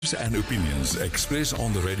views and opinions expressed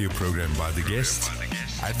on the radio program by the guests,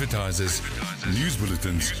 advertisers, news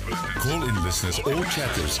bulletins, call-in listeners or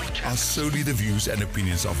chatters are solely the views and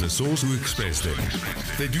opinions of the source who express them.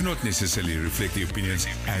 They do not necessarily reflect the opinions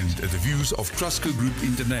and the views of Trustco Group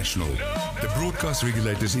International, the broadcast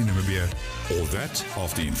regulators in Namibia, or that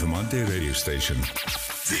of the Informante radio station.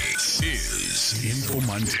 This is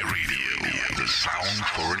Informante Radio, the sound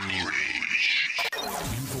for a new age.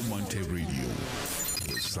 Informante Radio,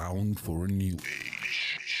 the sound for a new age.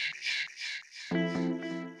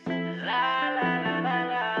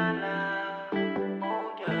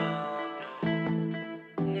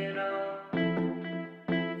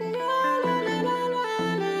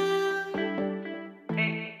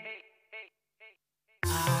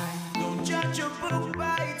 Don't judge a book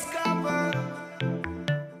by its cover.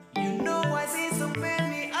 You know I see so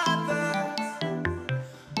many others,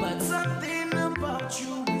 but something about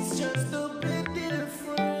you is just a bit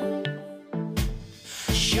different.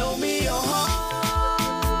 Show me your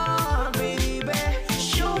heart, baby.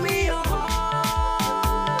 Show me your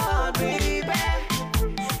heart, baby.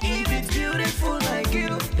 If it's beautiful like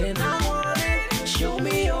you, then I want it. Show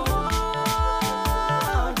me your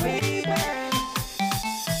heart, baby.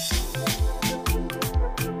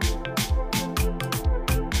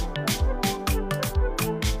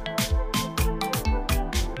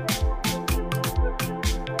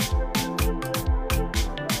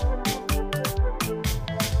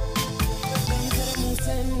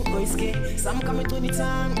 Some coming 20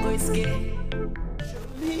 times, go escape. Show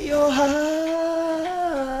me your heart.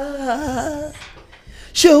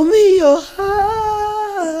 Show me your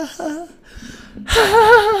heart.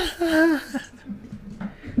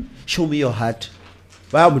 Show me your heart.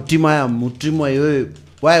 Why mutima yo?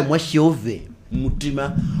 Why mwashove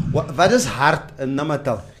mutima? What is heart in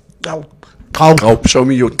Namatal? Kaup. Show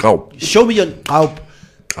me your kaup. Show me your kaup.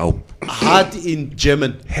 Kaup. Heart in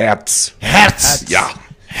German. Herz. Herz. Ja.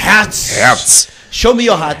 Herz. Herz. Show me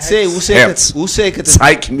your heart. Say, who say Herz. it? Who say it?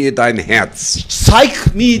 Zeig mir dein Herz.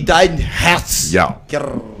 Zeig mir dein Herz. Ja.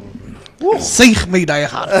 Zeig me dein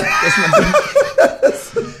hart.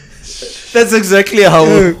 That's exactly how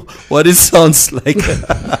what it sounds like.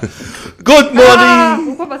 Good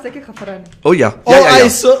morning. Hoekom was ek nie gevra nie? Oh ja. Oh, Ja. I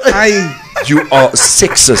so You are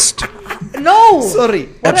sexist. No. sorry.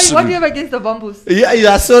 What do you have against the bamboos?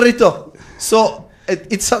 Yeah, sorry toch. So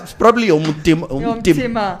it sounds probably Omtima.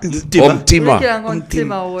 Omtima. Ulikira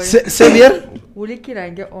omtima hoy. Say here. Ulikira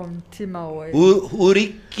nge omtima hoy.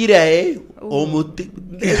 Urikira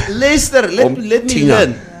Lester, let me Omtinga.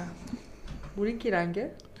 learn. Ulikira nge?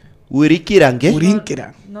 Urikira nge?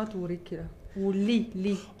 Urinkira. Not ulikira.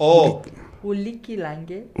 Uli. Oh, Ulikira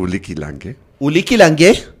nge. Uliki lange. ulikila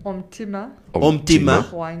nge? Omtima. Omtima.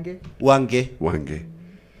 Wange. Wange. Wange.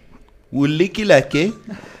 Ulikila ke?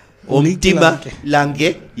 Ulikila Omtima ke.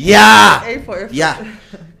 lange. Yeah. A for effort. Yeah.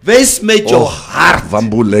 Wees met jou hart.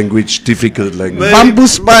 Wambu language, difficult language. Bamboe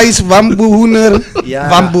spice, bamboe hoender, Ja.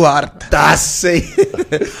 bamboe hart. That's it.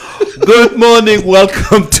 Good morning.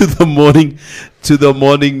 Welcome to the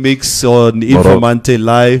morning mix on Informante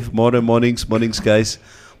Live. Mornings, guys.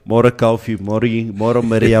 More coffee, more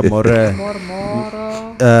Maria, more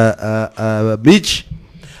Mitch.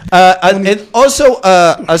 And also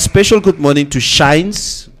a special good morning to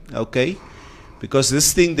Shines, okay? Because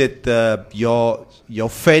this thing that your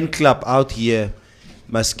fan club out here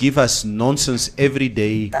must give us nonsense every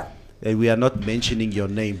day that we are not mentioning your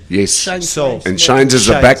name. Yes. So And Shines is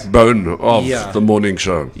the Shines. backbone of Yeah. the morning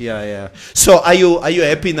show. Yeah. So are you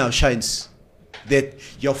happy now, Shines, that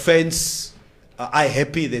your fans are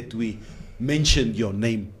happy that we mentioned your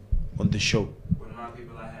name on the show? When a lot of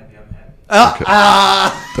people are happy, I'm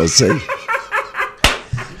happy. That's it.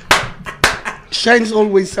 Shines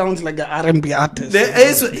always sounds like an R&B artist.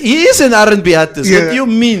 He is an R&B artist. What Yeah. do you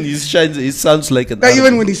mean? He sounds like an Now, even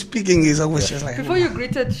R&B. when he's speaking, he's always just like. Before you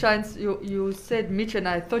greeted Shines, you said Mitch, and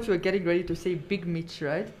I thought you were getting ready to say Big Mitch,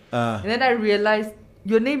 right? And then I realized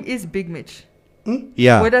your name is Big Mitch.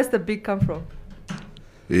 Yeah. Where does the big come from?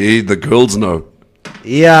 Hey, the girls know.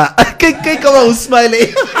 Yeah. Kijk maar hoe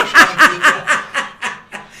smiley.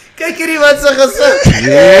 Kijk hierdie wat se gesig.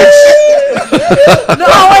 No,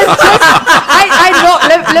 I know.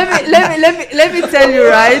 Let me tell you,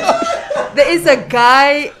 right? There is a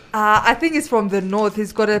guy. I think he's from the north.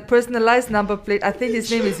 He's got a personalized number plate. I think his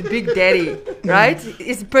name is Big Daddy, right?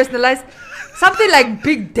 It's personalized, something like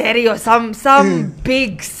Big Daddy or some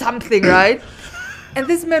big something, right? And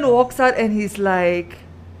this man walks out and he's like,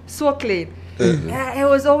 so clean. It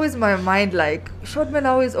was always my mind like, short men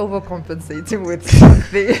are always overcompensating with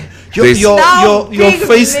something. Your Now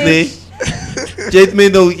face big nee. Jy het my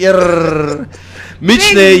nou eer.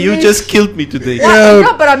 Mitch, there, you just killed me today. What?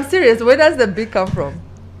 No, but I'm serious. Where does the big come from?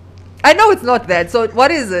 I know it's not that. So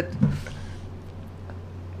what is it?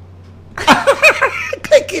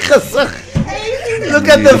 Look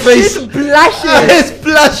at the face. She's blushing. It's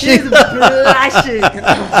blushing. She's blushing.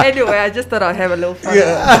 Anyway, I just thought I'd have a little fun.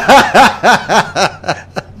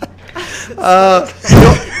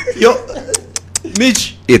 Your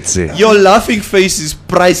Mitch, It's a. your laughing face is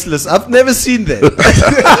priceless. I've never seen that.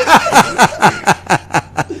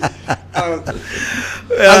 I'll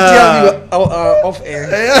tell you off air.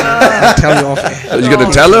 I'll tell you off air. Are you going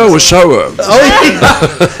to tell her or show her?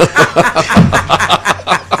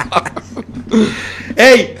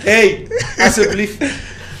 Hey, asseblief.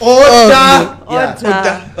 Order.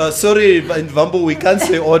 Order. Sorry, in Vambo we can't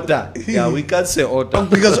say order. Yeah, we can't say order.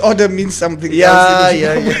 Because order means something Yeah.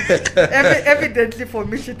 Evidently for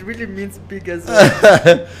me, it really means big as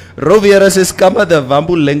well. Roviera says, Kama, the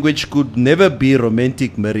Vambu language could never be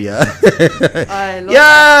romantic, Maria. I love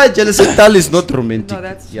Yeah, Jelesetal is not romantic. No,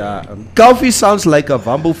 that's true. Yeah, Kaufi sounds like a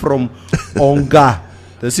Vambu from Onga.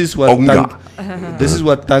 This is what Onga. This is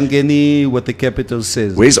what Tangeni, what the capital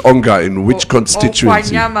says. Where's Onga? In which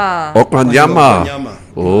constituency? Okwanyama. Okwanyama. Okwanyama.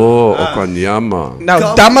 Oh, Okwanyama.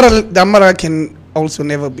 Now, Damara can also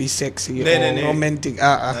never be sexy or Nee. romantic.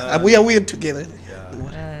 We are weird together.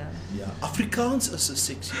 Ja, Afrikaans is 'n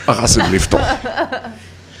sexy. Ag asseblief tog.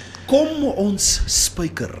 Kom ons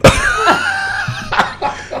spyker.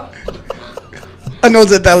 I know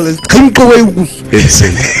that that is drink away.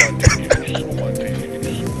 Insane.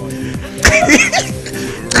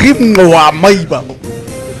 Drink away, my babo.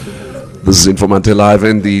 This is Informante Live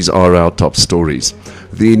and these are our top stories.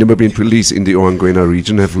 The Namibian police in the Oangwena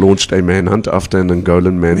region have launched a manhunt after an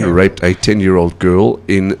Angolan man raped a 10-year-old girl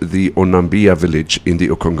in the Onambia village in the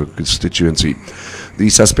Okongo constituency. The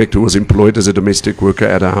suspect, who was employed as a domestic worker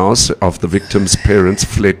at a house of the victim's parents,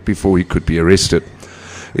 fled before he could be arrested.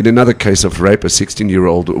 In another case of rape, a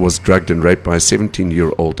 16-year-old was drugged and raped by a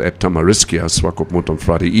 17-year-old at Tamariskia, Swakopmund, on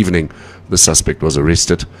Friday evening. The suspect was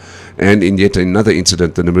arrested. And in yet another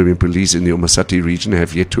incident, the Namibian police in the Umasati region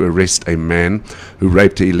have yet to arrest a man who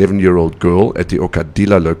raped an 11-year-old girl at the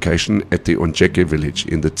Okadila location at the Onjeke village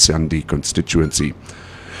in the Tsandi constituency.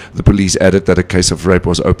 The police added that a case of rape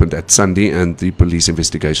was opened at Tsandi and the police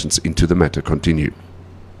investigations into the matter continue.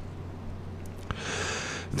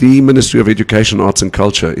 The Ministry of Education, Arts and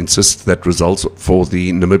Culture insists that results for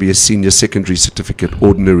the Namibia Senior Secondary Certificate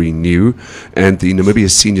Ordinary New and the Namibia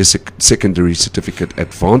Senior Secondary Certificate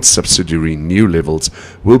Advanced Subsidiary New levels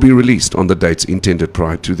will be released on the dates intended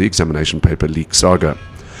prior to the examination paper leak saga.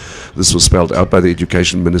 This was spelled out by the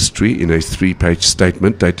Education Ministry in a 3-page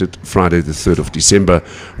statement dated Friday the 3rd of December,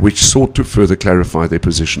 which sought to further clarify their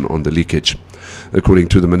position on the leakage. According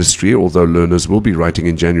to the ministry, although learners will be writing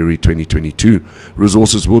in January 2022,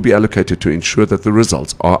 resources will be allocated to ensure that the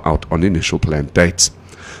results are out on initial planned dates.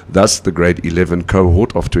 Thus, the grade 11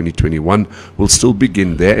 cohort of 2021 will still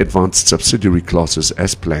begin their advanced subsidiary classes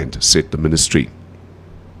as planned, said the ministry.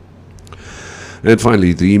 And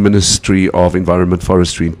finally, the Ministry of Environment,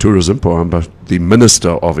 Forestry and Tourism, the Minister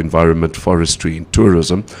of Environment, Forestry and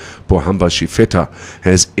Tourism, Pohamba Shifeta,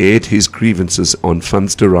 has aired his grievances on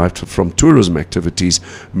funds derived from tourism activities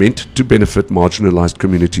meant to benefit marginalized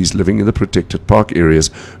communities living in the protected park areas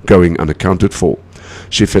going unaccounted for.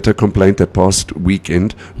 Shifeta complained that past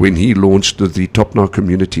weekend when he launched the Topna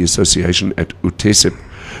Community Association at Utesep,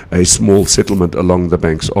 a small settlement along the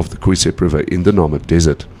banks of the Kuisep River in the Namib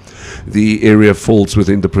Desert. The area falls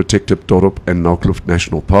within the protected Dorop and Naukluft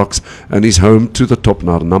National Parks and is home to the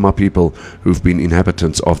Topnar Nama people who've been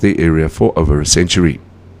inhabitants of the area for over a century.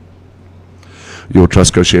 Your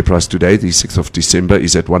Trustco share price today, the 6th of December,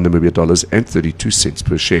 is at $1.32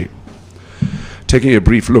 per share. Taking a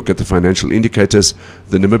brief look at the financial indicators,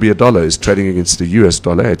 the Namibia dollar is trading against the US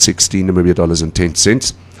dollar at 16 Namibia dollars and 10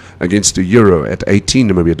 cents, against the euro at 18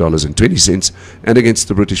 Namibia dollars and 20 cents, and against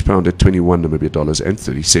the British pound at 21 Namibia dollars and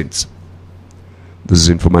 30 cents. This is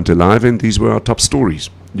Informante Live, and these were our top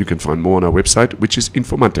stories. You can find more on our website, which is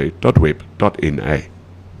informante.web.na.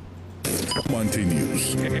 Informante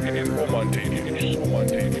News. Informante News.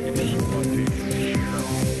 Informante News. Informante News.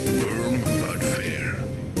 Firm but fair.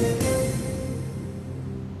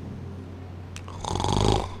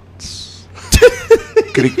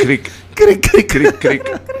 Crick, crick. Crick, crick. Crick, crick.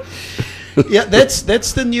 Yeah,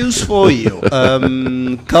 that's the news for you.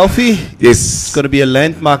 Kalfi, it's Yes. going to be a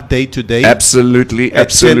landmark day today. Absolutely, At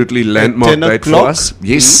absolutely 10 landmark at 10 date for o'clock. us.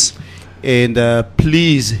 Yes. And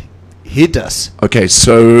please hit us. Okay,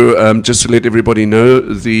 so just to let everybody know,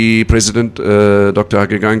 the President, Dr.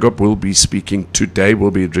 Hage Geingob, will be speaking today,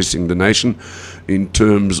 will be addressing the nation in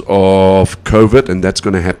terms of COVID, and that's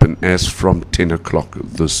going to happen as from 10 o'clock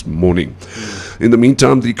this morning. In the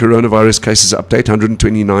meantime, the coronavirus cases update,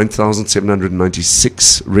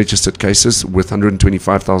 129,796 registered cases with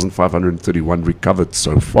 125,531 recovered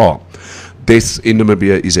so far. Deaths in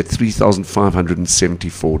Namibia is at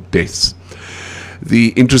 3,574 deaths.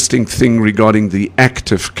 The interesting thing regarding the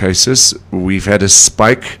active cases, we've had a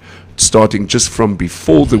spike starting just from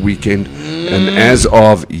before the weekend, and as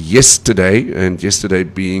of yesterday, and yesterday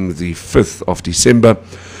being the 5th of December,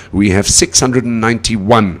 we have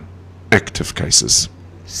 691 active cases.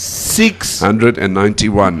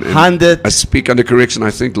 691. 191. I speak under correction, I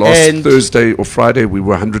think last Thursday or Friday we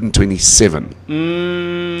were 127.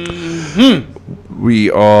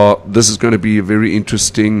 This is going to be a very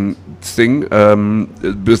interesting thing.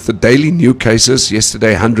 With the daily new cases,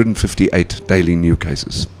 yesterday 158 daily new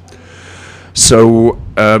cases. So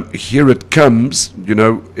here it comes, you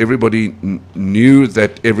know, everybody knew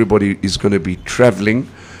that everybody is going to be traveling,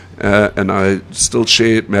 and I still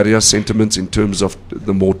share Maria's sentiments in terms of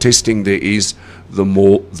the more testing there is, the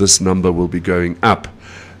more this number will be going up.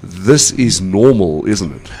 This is normal,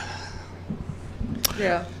 isn't it?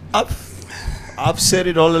 Yeah. I've said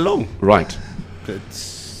it all along. Right. Can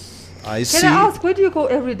I ask, where do you go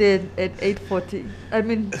every day at 8:40? I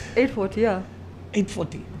mean, 8:40, yeah.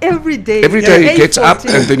 8:40. Every day. Every day he gets up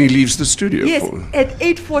and then he leaves the studio. Yes, at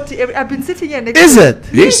 8:40. I've been sitting here next Is to it?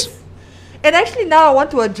 Yes. And actually now I want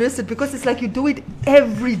to address it because it's like you do it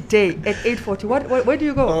every day at 8:40. Where do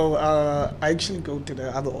you go? Oh, I actually go to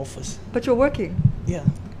the other office. But you're working. Yeah.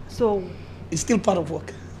 So It's still part of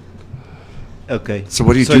work. Okay. So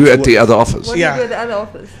what do you do at the other office? what do you do at the other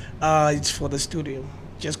office? It's for the studio.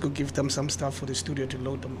 Just go give them some stuff for the studio to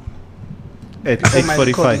load them. At For my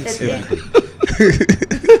 8:45. colleagues, yeah.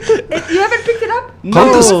 You haven't picked it up?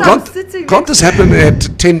 Can't this, I'm sitting can't this happen at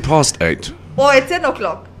 10 past 8? Or at 10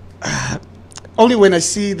 o'clock? Only when I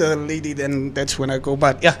see the lady, then that's when I go.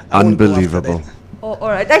 But yeah, I won't go after Unbelievable. that. Oh, all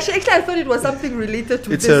right. Actually, I thought it was something related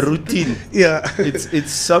to It's this. a routine. Yeah.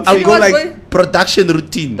 It's something I'll go like production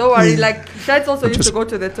routine. Don't worry, like Shades also used to go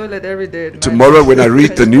to the toilet every day. at night. Tomorrow when I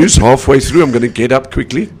read the news halfway through, I'm going to get up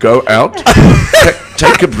quickly, go out,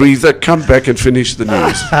 take a breather, come back and finish the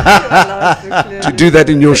news. To do that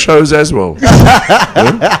in your shows as well.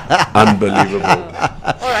 Huh? Unbelievable.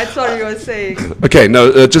 All right, sorry, you were saying. Okay,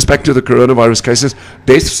 no, just back to the coronavirus cases.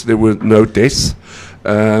 Deaths, there were no deaths.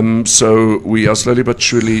 So we are slowly but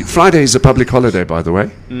surely. Friday is a public holiday, by the way.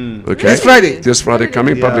 Okay, This Friday? This Friday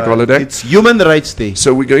coming, public Yeah, holiday. It's Human Rights Day.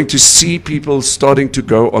 So we're going to see people starting to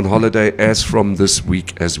go on holiday as from this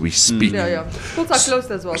week as we speak. Yeah. Schools are closed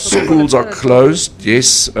as well. so people Schools are at home. closed,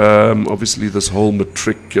 yes. Obviously, this whole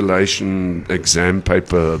matriculation exam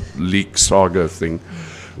paper leak saga thing,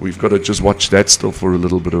 we've got to just watch that still for a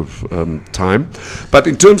little bit of time. But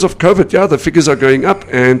in terms of COVID, yeah, the figures are going up,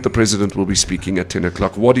 and the president will be speaking at 10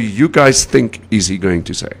 o'clock. What do you guys think is he going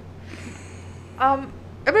to say?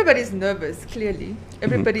 Everybody's nervous, clearly.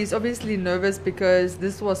 Everybody's obviously nervous because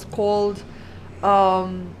this was called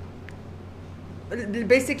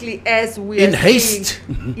basically as we In are haste.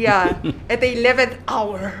 seeing, yeah, at the 11th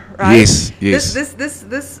hour, right? Yes, yes.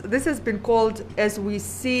 This has been called as we're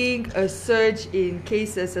seeing a surge in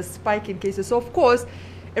cases, a spike in cases. So of course,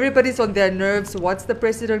 everybody's on their nerves. What's the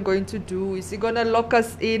president going to do? Is he gonna lock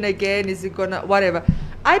us in again? Is he gonna whatever?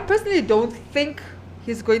 I personally don't think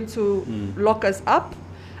he's going to lock us up.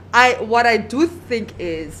 What I do think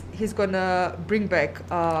is he's gonna bring back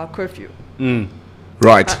curfew.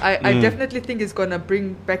 Right. I definitely think he's gonna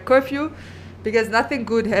bring back curfew because nothing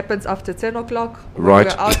good happens after 10 o'clock. when Right.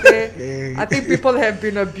 we're out there. I think people have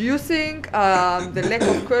been abusing the lack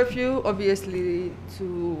of curfew, obviously,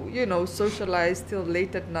 to socialize till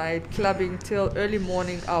late at night, clubbing till early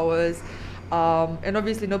morning hours, and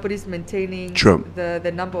obviously nobody's maintaining True.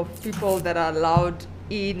 the number of people that are allowed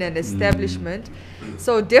in an establishment.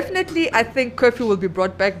 So definitely I think curfew will be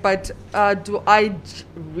brought back, but do I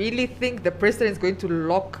really think the president is going to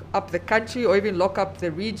lock up the country or even lock up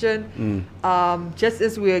the region just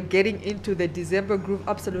as we are getting into the December groove?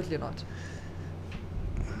 Absolutely not.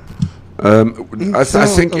 I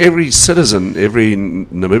think every citizen, every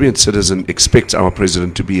Namibian citizen expects our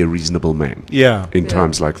president to be a reasonable man Yeah. in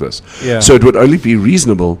times like this. Yeah. So it would only be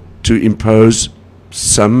reasonable to impose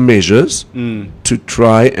some measures to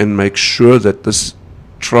try and make sure that this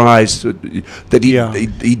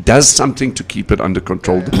he does something to keep it under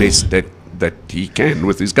control the best that he can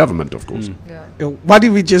with his government, of course. Yeah. What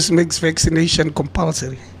if we just make vaccination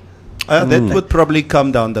compulsory? That would probably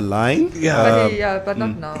come down the line. Yeah. But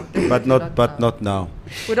not now. But Definitely not now.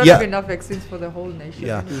 We don't Yeah. have enough vaccines for the whole nation.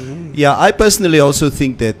 Yeah, yeah. I personally also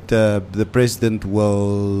think that the president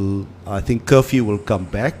will. I think curfew will come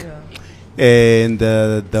back, and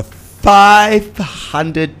the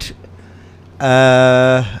 500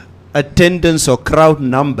 attendance or crowd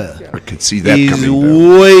number I can see that is coming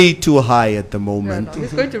down. way too high at the Yeah, moment. no,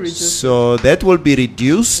 it's going to reduce. So that will be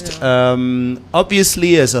reduced.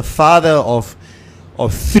 Obviously, as a father of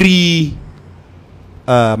three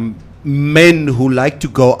men who like to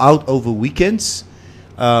go out over weekends,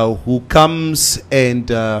 who comes and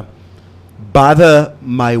bother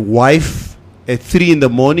my wife at 3 in the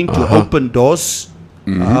morning to open doors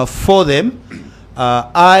for them.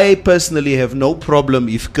 I personally have no problem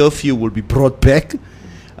if curfew will be brought back.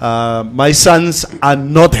 My sons are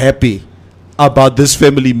not happy about this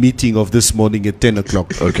family meeting of this morning at 10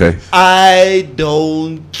 o'clock. Okay. I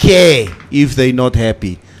don't care if they're not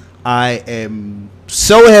happy. I am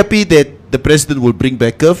so happy that the president will bring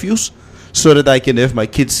back curfews so that I can have my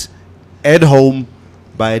kids at home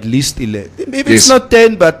by at least 11. Maybe it's Yes. not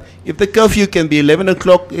 10, but if the curfew can be 11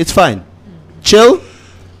 o'clock, it's fine. Chill,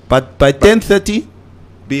 but by 10:30,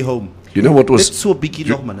 be home. You know what was? That's so big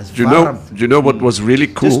enough, man. It's Do you warm. know what was really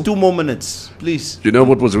cool? Just 2 more minutes, please. Do you know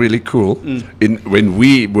what was really cool? In when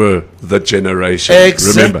we were the generation,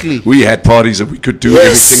 Exactly. remember, we had parties and we could do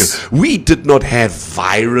Yes. everything. We did not have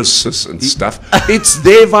viruses and stuff. It's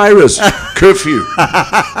their virus. Curfew.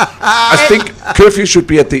 I think curfew should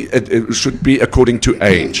be should be according to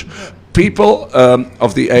age. People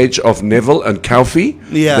of the age of Neville and Kaufi,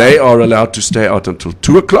 Yeah. they are allowed to stay out until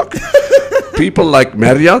 2 o'clock. People like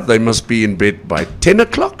Maria, they must be in bed by 10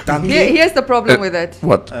 o'clock. Here's the problem with that.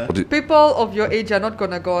 What? People of your age are not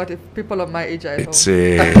going to go out if people of my age are at It's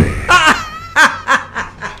home.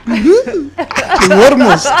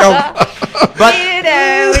 Almost. But You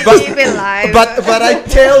know, we but- keep it live. but I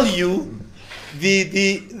tell you,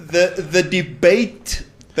 the debate,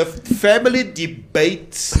 the family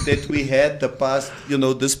debates that we had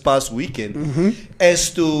this past weekend, as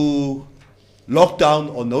to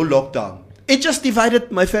lockdown or no lockdown, it just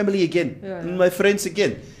divided my family again, and my friends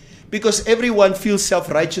again, because everyone feels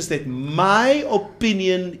self-righteous that my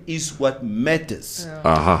opinion is what matters.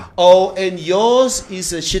 Oh, and yours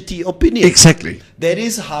is a shitty opinion. Exactly. That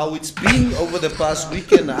is how it's been over the past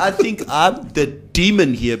weekend. I think I'm the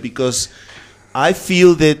demon here because I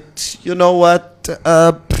feel that, you know what,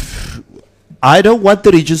 I don't want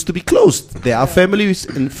the regions to be closed. There are families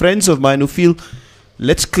and friends of mine who feel,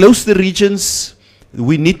 let's close the regions.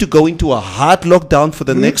 We need to go into a hard lockdown for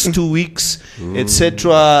the next 2 weeks,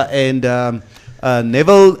 etc. And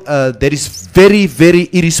Neville, that is very, very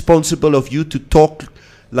irresponsible of you to talk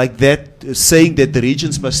like that, saying that the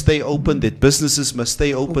regions must stay open, that businesses must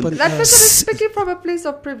stay open. That person is speaking from a place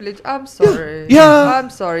of privilege. I'm sorry. Yeah. I'm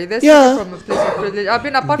sorry. They're Yeah. speaking from a place of privilege. I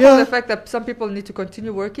mean, apart Yeah. from the fact that some people need to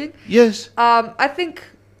continue working, Yes. I think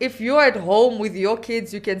if you're at home with your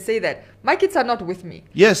kids, you can say that. My kids are not with me.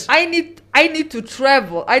 Yes. I need to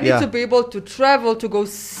travel. I need Yeah. to be able to travel to go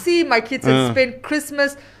see my kids and spend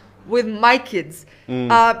Christmas with my kids.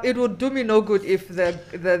 It would do me no good if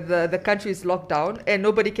the country is locked down and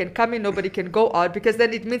nobody can come in, nobody can go out, because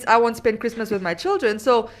then it means I won't spend Christmas with my children.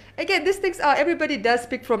 So again, these things are, everybody does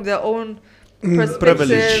speak from their own perspective,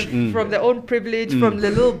 Privilege. from their own privilege, from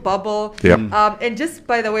the little bubble. Yep. And just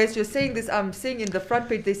by the way, as you're saying this, I'm seeing in the front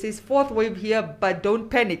page, they says 4th wave here, but don't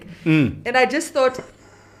panic. And I just thought,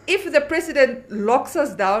 if the president locks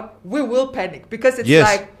us down, we will panic, because it's Yes.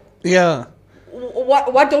 like, Yeah.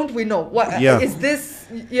 what don't we know? What Yeah. is this?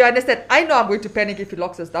 You understand? I know I'm going to panic if he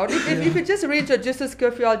locks us down. If it just reintroduces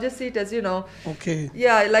curfew, I'll just see it as, Okay.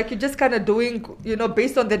 yeah, like you're just kind of doing,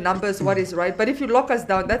 based on the numbers, what is right. But if you lock us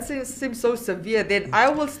down, that seems so severe. Then I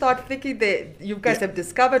will start thinking that you guys have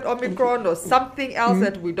discovered Omicron or something else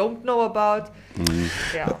that we don't know about.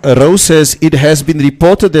 Yeah. Rose says, it has been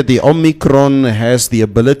reported that the Omicron has the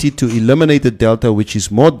ability to eliminate the Delta, which is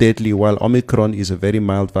more deadly, while Omicron is a very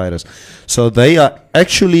mild virus. So they are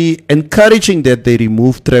actually encouraging that they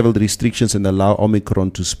remove travel restrictions and allow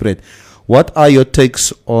Omicron to spread. What are your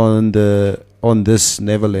takes on this,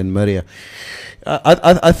 Neville and Maria?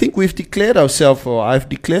 I think we've declared ourselves, or I've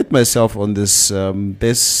declared myself on this. The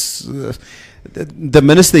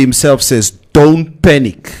minister himself says, don't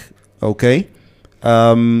panic. Okay.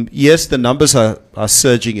 Yes, the numbers are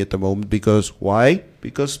surging at the moment, because why?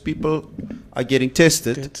 Because people are getting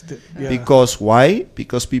tested. Yeah. Because why?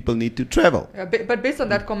 Because people need to travel. Yeah, but based on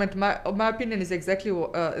that comment, my opinion is exactly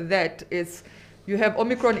that is, you have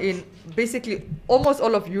Omicron in basically almost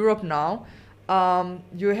all of Europe now.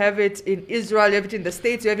 you have it in Israel, you have it in the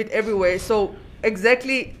States, you have it everywhere. So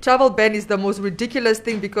exactly, travel ban is the most ridiculous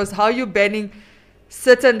thing because how you banning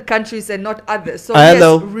certain countries and not others? So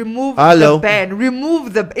Hello. yes, remove Hello. the ban.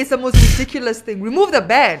 Remove the. It's the most ridiculous thing. Remove the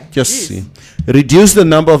ban. Just Jeez. see. Reduce the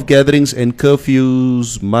number of gatherings and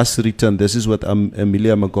curfews must return. This is what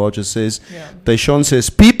Amelia Magorja says. Yeah. Taishon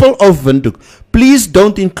says, people of Windhoek, please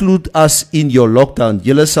don't include us in your lockdown.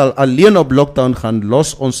 Julle sal alleen op lockdown gaan,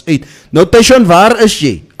 los ons uit. Nou Taishon, waar is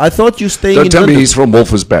jy? I thought you staying Don't in tell me Windhoek. he's from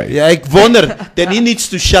Wolfers Bay. Ja, ek wonder. Then he needs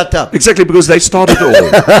to shut up. Exactly, because they started it all.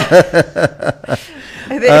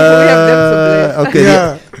 I think we have them to blame. Okay.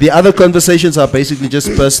 Yeah. The other conversations are basically just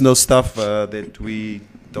personal stuff that we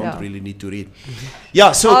don't Yeah. really need to read.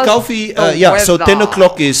 Yeah. So How's Kalfi. the Yeah. So weather? 10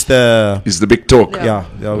 o'clock is the. Is the big talk. Yeah.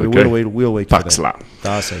 Yeah. Okay. We'll wait for that. Paxla.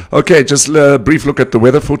 That's it. Okay, just a brief look at the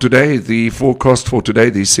weather for today. The forecast for today,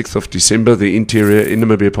 the 6th of December, the interior in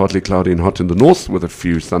Namibia partly cloudy and hot in the north with a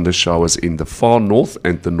few thunder showers in the far north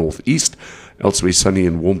and the northeast. Elsewhere sunny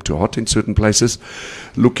and warm to hot in certain places.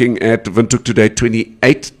 Looking at Windhoek today,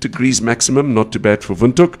 28 degrees maximum, not too bad for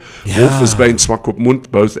Windhoek. Walvis Bay and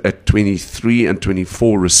Swakopmund both at 23 and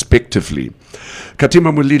 24 respectively.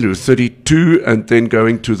 Katima Mulilo, 32, and then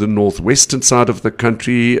going to the northwestern side of the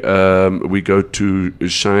country, we go to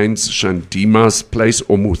Shandima's place,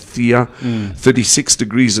 Omuthia, 36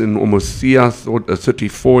 degrees in Omuthia,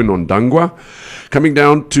 34 in Ondangwa. Coming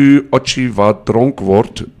down to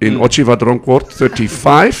Otjivadronkwort, in Otjivadronkwort,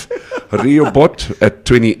 35, Riobot at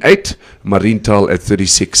 28, Mariental at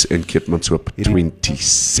 36, and Keetmanshoop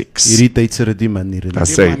 26.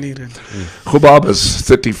 That's it. Gubabas,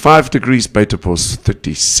 35 degrees, Beitepos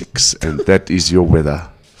 36, and that is your weather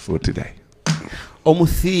for today.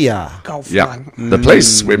 Omuthia. Yeah, the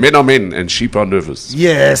place where men are men and sheep are nervous.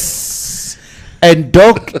 Yes. And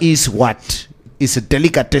dog is what? Is a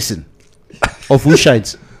delicatessen. Of who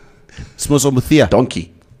shines? Smos Omuthia.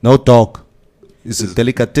 Donkey. No dog. It's a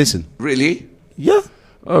delicatessen. Really? Yeah.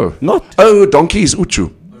 Oh. Not. Oh, donkey is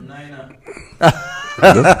Uchu.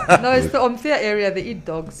 No, it's the Omthia area. They eat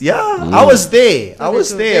dogs. Yeah. I was there. I was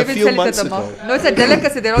They there a even few sell it at months the ago. market. No, it's a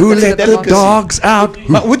delicacy. They don't Who sell it let at the the market. dogs out?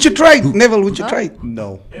 But would you try it? Neville, would you try it?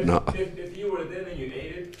 No. No. If you were there and you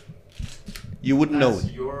ate it, You wouldn't know that's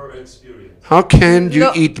it. your experience. How can you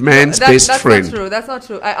No, eat man's that- best that's friend? Not true. That's not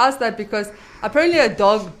true. I asked that because apparently a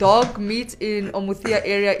dog meat in Omuthia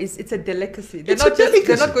area it's a delicacy. They're It's not a just delicacy.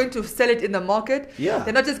 they're not going to sell it in the market. Yeah.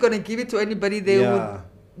 They're not just going to give it to anybody. They Yeah. would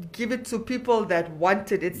give it to people that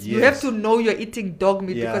want it. It's you have Yes. to know you're eating dog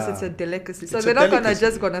meat because Yeah. it's a delicacy. So It's they're a not delicacy.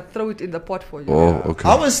 just gonna throw it in the pot for you. Oh, okay.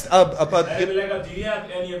 I was about. Hey, Belega, do you have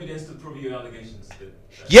any evidence to prove your allegations?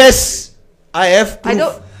 Yes. I have I proof.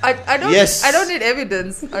 don't. I don't. Yes. I don't need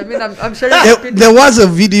evidence. I mean, I'm sharing. my There, opinion. there was a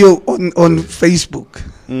video on Facebook.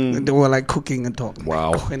 And they were like cooking a dog.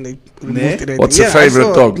 Wow. And they removed it. What's Yeah, your I favorite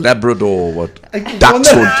saw- dog? Labrador, what? I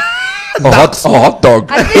Dachshund. A hot dog.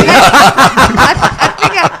 I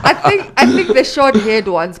think the short-haired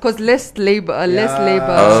ones, cause less labor, less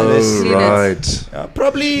labor. Oh, clean it. right.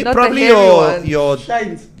 Probably Not the hairy your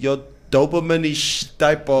one. your dopamine-ish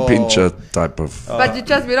type of Pincher type of. But you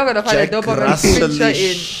just we're not gonna find Jack a Doberman Russell-ish.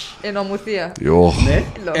 picture in Omuthia. Yo.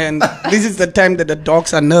 Look. And this is the time that the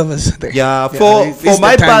dogs are nervous. Yeah, this for is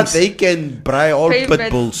my the part, times. they can bry all Pavement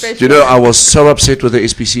pit bulls. special. You know, I was so upset with the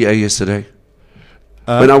SPCA yesterday.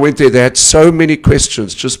 When I went there, they had so many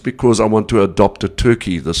questions just because I want to adopt a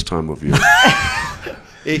turkey this time of year.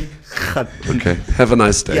 Eh, gat. Okay, have a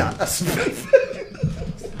nice day. Ja,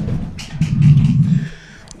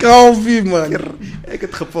 Calvie, man. ek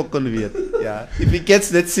het gefokken weet. Ja, if he gets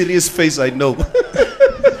that serious face, I know.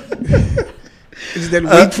 Is that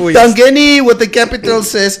wait for you? Tangeni with the capital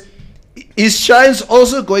says, is Shines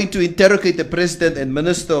also going to interrogate the president and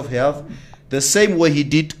minister of health the same way he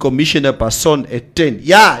did Commissioner Passon at 10?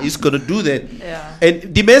 Yeah, he's going to do that. Yeah.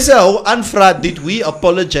 And die mense hou aanvra, did we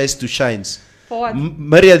apologize to Shines? For what?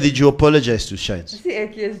 Maria, did you apologize to Shines? See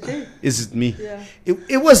AKSJ. Is it me? Yeah.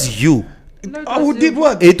 It was you. No, it Oh, was who you. did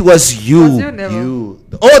what? It was you. Was you, Neville? You.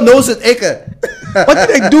 Oh, knows it, Eke. What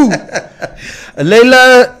did I do?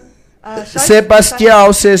 Leila Shines-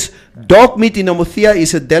 Sebastião says, dog meat in Omuthia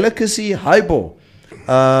is a delicacy. Highball.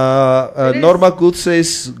 It is. Norma Good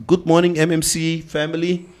says, good morning, MMC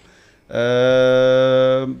family.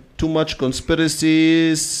 Too much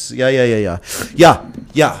conspiracies. Yeah.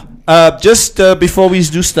 Just before we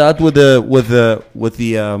do start with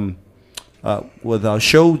our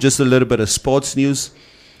show, just a little bit of sports news.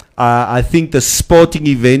 I think the sporting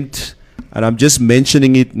event, and I'm just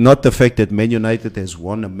mentioning it, not the fact that Man United has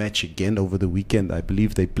won a match again over the weekend. I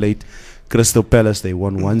believe they played Crystal Palace. They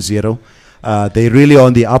won 1-0. They're really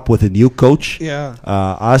on the up with a new coach. Yeah.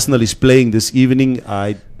 Arsenal is playing this evening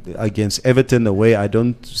against Everton away. I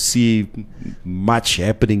don't see much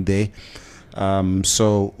happening there.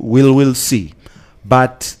 So we'll see.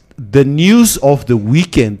 But the news of the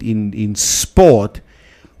weekend in sport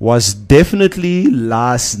was definitely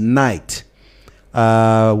last night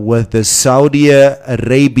with the Saudi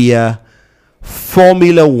Arabia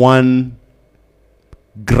Formula One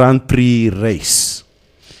Grand Prix race,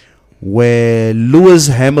 where Lewis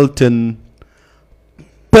Hamilton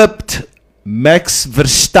pipped Max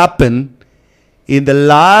Verstappen in the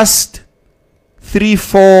last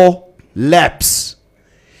 3-4 laps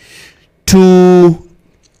to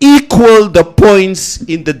equal the points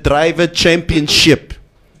in the driver championship,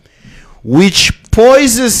 which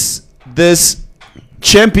poises this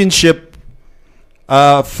championship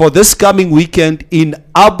for this coming weekend in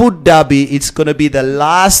Abu Dhabi. It's going to be the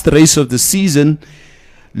last race of the season.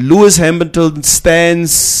 Lewis Hamilton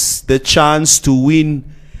stands the chance to win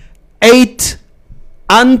 8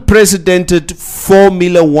 unprecedented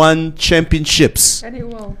Formula One championships. And he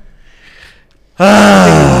will. He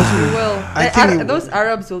Will. I think he will. Those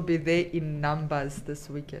Arabs will be there in numbers this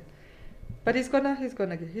weekend. But he's gonna take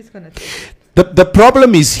it. The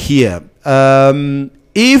problem is here.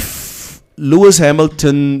 If Lewis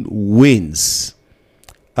Hamilton wins,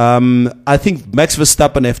 I think Max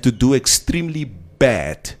Verstappen have to do extremely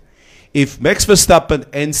bad. If Max Verstappen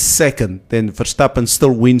ends second, then Verstappen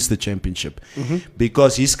still wins the championship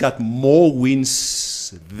because he's got more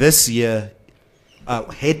wins this year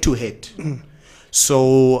head to head.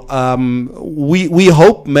 So we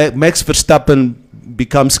hope Max Verstappen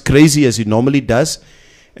becomes crazy as he normally does,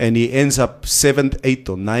 and he ends up 7th, 8th,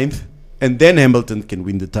 or 9th, and then Hamilton can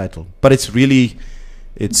win the title. But it's really,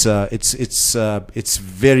 it's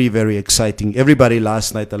very, very exciting. Everybody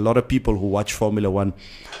last night, a lot of people who watch Formula One,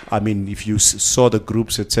 I mean, if you saw the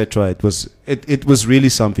groups, etc., it was really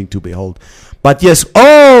something to behold. But yes,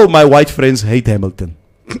 my white friends hate Hamilton.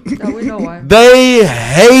 Now we know why. They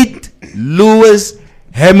hate Lewis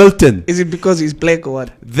Hamilton. Is it because he's black or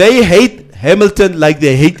what? They hate Hamilton like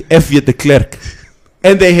they hate F.J. de Klerk.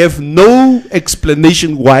 And they have no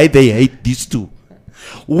explanation why they hate these two.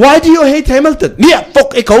 Why do you hate Hamilton? Nee,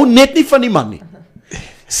 fok, ek hou net nie van die man nie.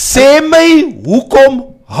 Sê my,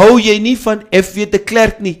 hoekom hou jy nie van F.J. de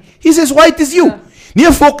Klerk nie? He's as white as you.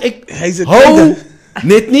 Nee, fok, ek Hy's 'n hou traitor.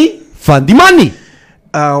 net nie van die man nie.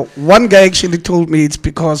 One guy actually told me it's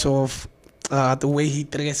because of the way he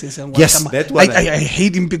dresses and what. Yes, that one I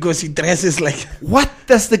hate him because he dresses like. What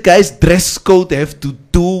does the guy's dress code have to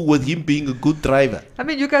do with him being a good driver? I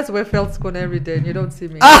mean, you guys wear Veldskone every day and you don't see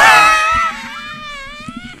me.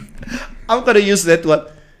 I'm gonna use that one.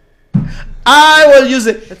 I will use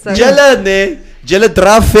it. It's okay. Julle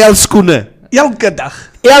dra velskoene Elke dag.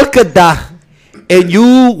 elke dag. And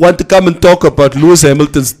you want to come and talk about Lewis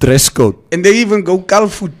Hamilton's dress code. And they even go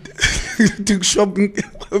Calfoot to shopping.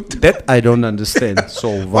 That I don't understand.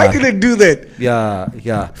 So Why do they do that?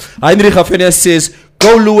 Yeah. Heinrich Afenia says,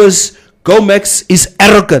 go Lewis, go Max is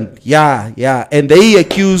arrogant. Yeah. And they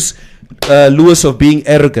accuse Lewis of being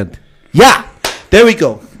arrogant. Yeah, there we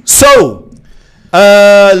go. So,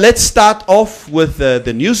 let's start off with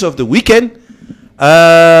the news of the weekend.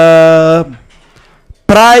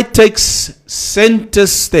 Pride takes center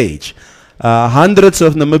stage. Hundreds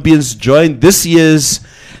of Namibians joined this year's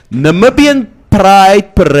Namibian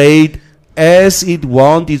Pride Parade as it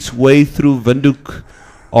wound its way through Windhoek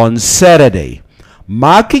on Saturday,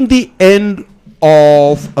 marking the end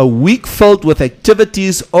of a week filled with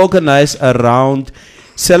activities organized around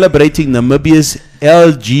celebrating Namibia's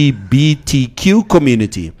LGBTQ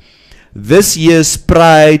community. This year's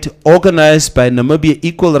Pride, organized by Namibia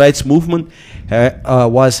Equal Rights Movement,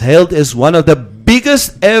 was held as one of the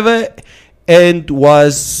biggest ever and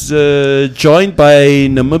was joined by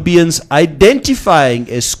Namibians identifying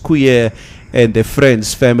as queer and their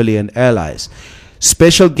friends, family and allies.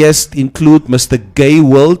 Special guests include Mr. Gay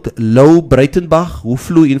World Louw Breitenbach, who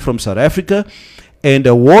flew in from South Africa, and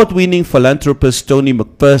award-winning philanthropist Tony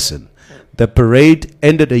McPherson. The parade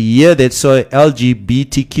ended a year that saw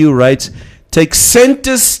LGBTQ rights take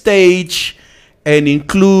center stage and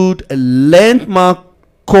include landmark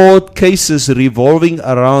court cases revolving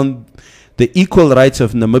around the equal rights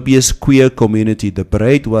of Namibia's queer community. The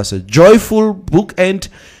parade was a joyful bookend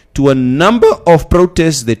to a number of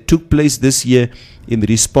protests that took place this year in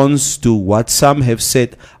response to what some have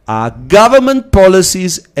said are government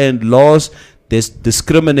policies and laws that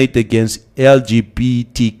discriminate against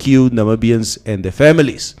LGBTQ Namibians and their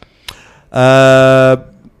families. Tuva,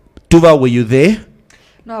 were you there?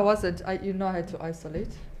 No, I wasn't. I had to isolate.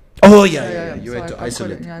 Oh yeah. You So had to I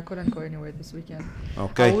isolate. couldn't, yeah, I couldn't go anywhere this weekend.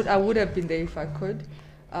 Okay. I would have been there if I could.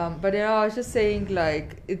 But I was just saying,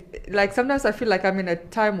 like sometimes I feel like I'm in a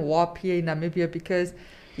time warp here in Namibia, because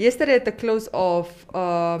yesterday at the close of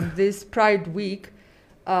this Pride Week,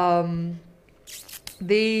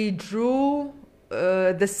 they drew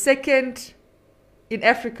the second in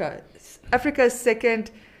Africa's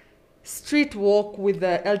second street walk with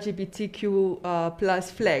the LGBTQ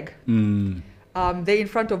plus flag. They're in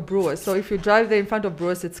front of Brewers. So if you drive there in front of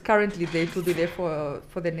Brewers, it's currently there. It will be there for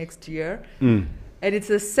the next year. And it's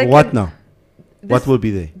the second. What now? What will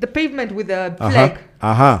be there? The pavement with the flag.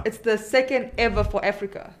 Uh-huh. It's the second ever for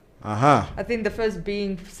Africa. Uh-huh. I think the first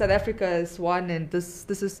being South Africa is one, and this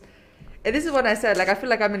is what I said. Like, I feel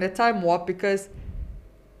like I'm in a time warp, because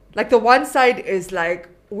like the one side is like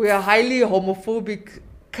we're a highly homophobic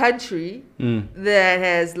country that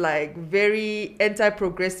has like very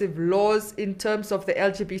anti-progressive laws in terms of the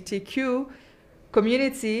LGBTQ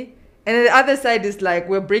community, and then the other side is like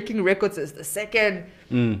we're breaking records as the second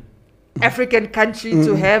African country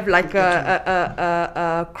to have like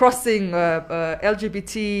a crossing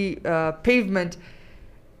LGBT pavement.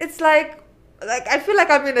 It's like I feel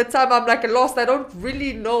like I'm in a time I'm like lost. I don't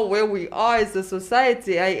really know where we are as a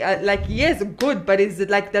society. I like, yes, good, but is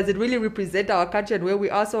it like, does it really represent our country and where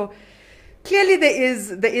we are? So clearly there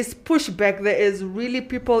is pushback. There is really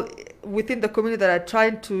people within the community that are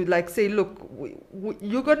trying to like say, look,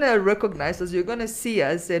 you're gonna recognize us, you're gonna see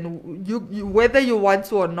us, and you whether you want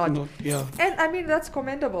to or not. Yeah. And I mean, that's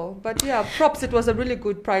commendable. But yeah, props. It was a really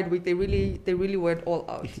good Pride Week. They really went all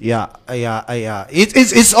out. Yeah.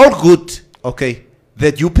 It's all good, okay,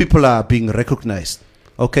 that you people are being recognized,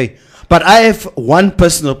 okay. But I have one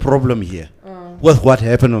personal problem here with what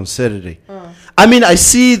happened on Saturday. I mean, I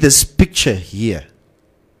see this picture here,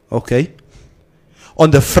 okay,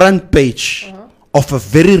 on the front page of a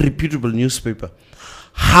very reputable newspaper.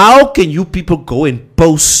 How can you people go and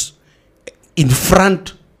pose in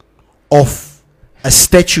front of a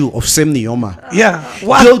statue of Sam Nujoma? Yeah.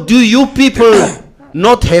 Do you people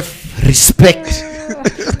not have respect?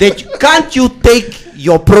 Can't you take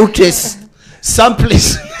your protest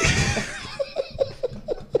someplace?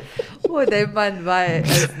 Oh, they man by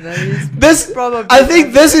This, I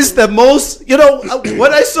think this is the most,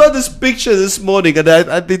 when I saw this picture this morning, and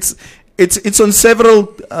it's on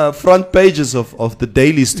several front pages of the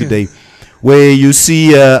dailies today, where you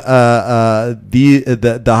see the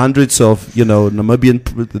hundreds of Namibian,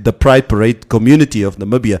 the Pride Parade community of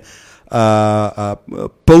Namibia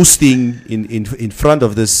posting in front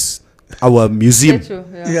of this our museum. Statue,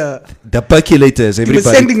 Yeah. The percolators, He everybody.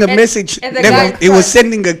 was sending a message. and the guy He was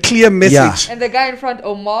sending a clear message. And the guy in front,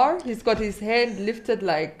 Omar, he's got his hand lifted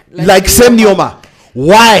like Sam Nujoma.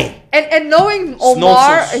 Why? And knowing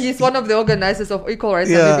Omar, nonsense. he's one of the organizers of Equal Rights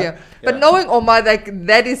Yeah. Namibia. But knowing Omar, like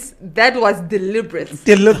that was deliberate.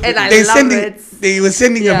 And I love it. They were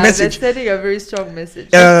sending a message. They're sending a very strong message.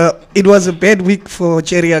 It was a bad week for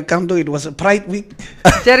Jerry Akamdo. It was a Pride week.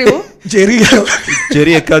 Jerry who? Jerry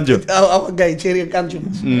Akanjo. our guy, Jerry Akamdo.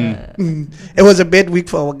 It was a bad week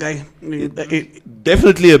for our guy.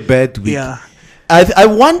 Definitely a bad week. Yeah. I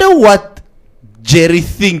wonder what Jerry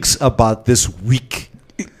thinks about this week,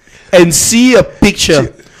 and see a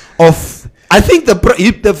picture of. I think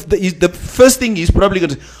the first thing he's probably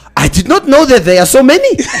going to. I did not know that there are so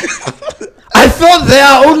many. I thought there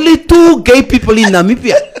are only 2 gay people in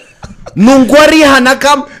Namibia. Nungwari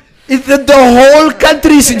Hanakam. The whole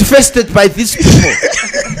country is infested by these people.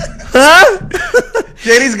 Huh?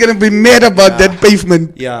 Jerry's gonna be mad about that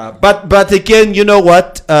pavement. Yeah, but again, you know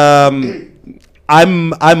what? I'm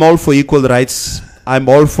all for equal rights. I'm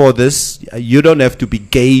all for this. You don't have to be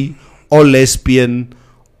gay or lesbian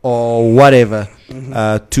or whatever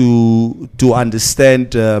to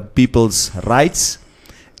understand people's rights.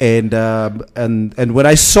 And when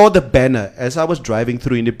I saw the banner as I was driving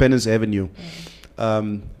through Independence Avenue,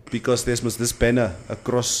 because there was this banner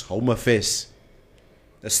across Home Affairs,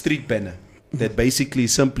 a street banner that basically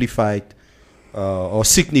simplified or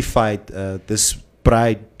signified this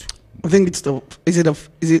pride. I think it's is it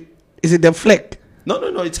the flag?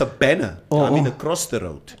 No, it's a banner. Across the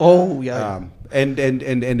road. Oh yeah. And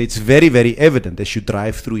it's very, very evident as you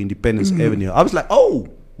drive through Independence Avenue. I was like, oh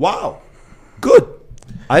wow, good.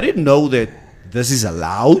 I didn't know that this is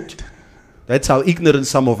allowed. That's how ignorant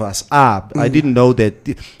some of us are. I didn't know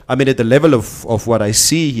that. I mean, at the level of what I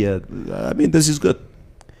see here, I mean, this is good.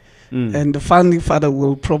 And the founding father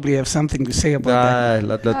will probably have something to say about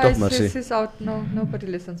that. He's out. No, nobody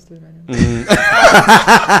listens to him anymore.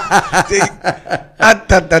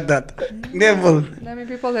 Never. I mean,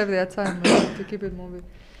 people have their time to keep it moving.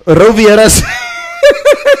 Rovieras.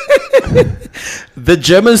 The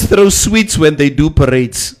Germans throw sweets when they do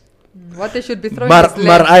parades. What they should be throwing Maar is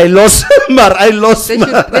land. I lost. Maar I lost. They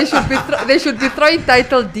should be throwing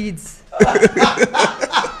title deeds.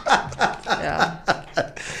 Yeah.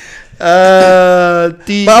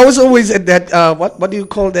 The But I was always at that. What do you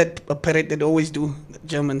call that parade that they always do?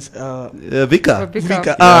 Germans. Vika.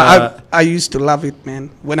 Vika. I used to love it, man.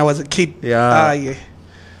 When I was a kid. Yeah. Yeah.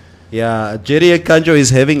 Yeah, Jerry Akanjo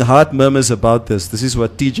is having heart murmurs about this. This is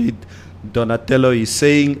what TJ Donatello is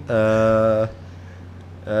saying. What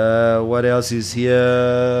else is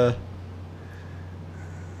here?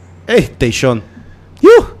 Hey, Taishon.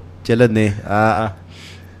 You.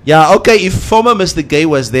 Yeah, okay, if former Mr. Gay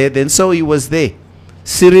was there, then so he was there.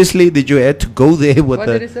 Seriously, did you have to go there with What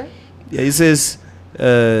the... did he say? Yeah, he says,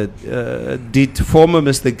 did former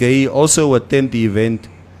Mr. Gay also attend the event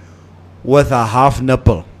with a half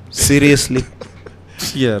nipple? Seriously?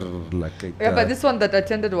 Yeah, but this one that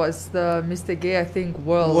attended was the Mr. Gay, I think,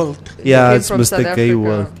 World. It Yeah, came it's from South Mr. Gay Africa.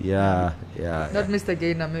 World. Yeah. Not Mr.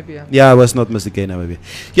 Gay Namibia. Yeah, it was not Mr. Gay Namibia.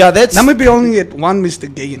 Yeah, that's... Namibia only had one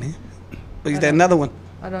Mr. Gay in it. But is there another one?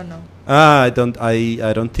 I don't know. I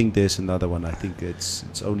don't think there's another one. I think it's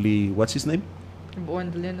only... What's his name?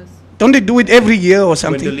 Wendelinus. Don't they do it every year or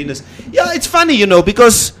something? Wendelinus. Yeah, it's funny,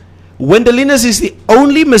 because Wendelinus is the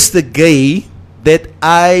only Mr. Gay that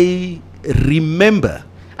I remember.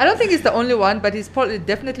 I don't think he's the only one, but he's probably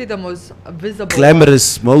definitely the most visible.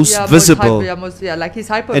 Glamorous, one. most Yeah, visible. like he's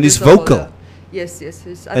hyper. And he's visible, vocal. yeah. Yes.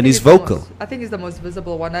 And he's vocal. I think he's the most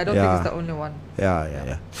visible one. I don't think he's the only one.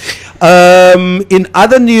 Yeah. In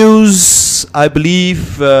other news, I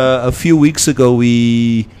believe a few weeks ago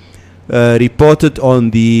we reported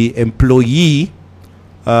on the employee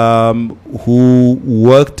who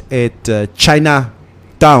worked at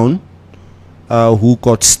Chinatown, who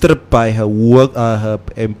got stripped by her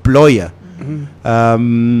employer.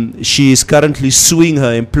 Mm-hmm. She is currently suing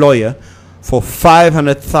her employer for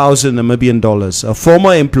 500,000 Namibian dollars. A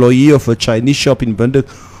former employee of a Chinese shop in Windhoek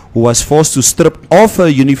who was forced to strip off her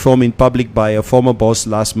uniform in public by a former boss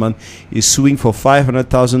last month is suing for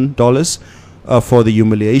 $500,000 for the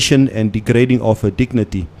humiliation and degrading of her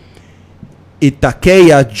dignity.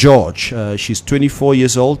 Itakeya George, she's 24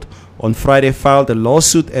 years old, on Friday filed a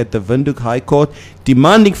lawsuit at the Windhoek High Court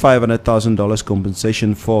demanding $500,000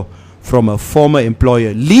 compensation from a former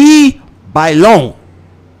employer, Lee Bailong.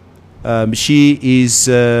 She is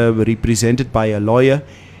represented by a lawyer,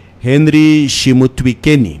 Henry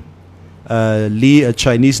Shimutwikeni. Lee, a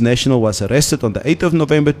Chinese national, was arrested on the 8th of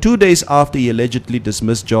November, 2 days after he allegedly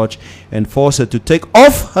dismissed George and forced her to take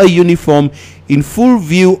off her uniform in full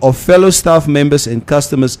view of fellow staff members and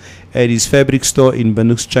customers at his fabric store in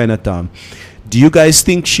Windhoek's Chinatown. Do you guys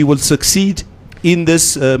think she will succeed in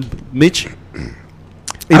this, Mitch?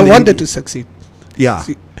 I wanted to succeed. Yeah.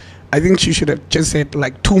 See, I think she should have just said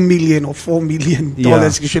like $2 million or $4 million. Yeah.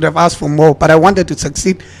 She should have asked for more. But I wanted to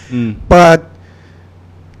succeed. But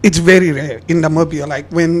it's very rare in Namibia. Like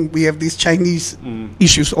when we have these Chinese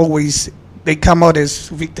issues, always they come out as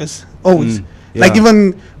victors. Always. Like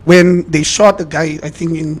even when they shot a guy, I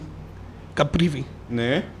think in Caprivi.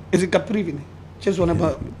 Ne? Is it Caprivi? Just one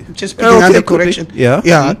about just putting under correction.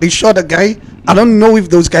 Yeah. They shot a guy. I don't know if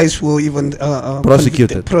those guys were even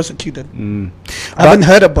Prosecuted. I haven't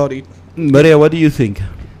heard about it. Maria, what do you think?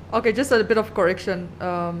 Okay, just a bit of correction.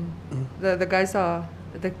 The guys are...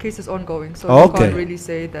 The case is ongoing, so Okay. you can't really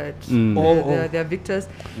say that they're victors.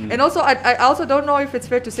 And also, I also don't know if it's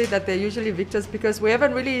fair to say that they're usually victors because we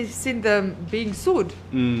haven't really seen them being sued.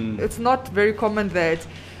 It's not very common that...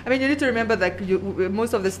 I mean, you need to remember that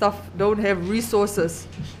most of the staff don't have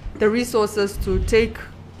the resources to take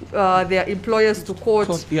their employers to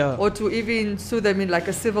court or to even sue them in like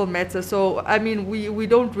a civil matter. So, I mean, we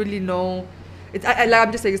don't really know...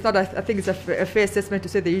 I'm just saying it's not. I think it's a fair assessment to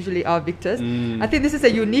say they usually are victors. I think this is a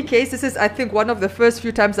unique case. This is, I think, one of the first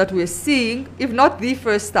few times that we're seeing, if not the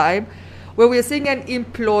first time, where we're seeing an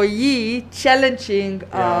employee challenging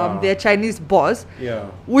their Chinese boss,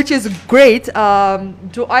 which is great. Do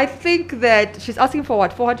I think that she's asking for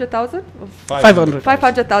what, 400,000?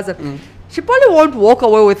 500,000. She probably won't walk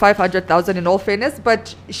away with 500,000 in all fairness,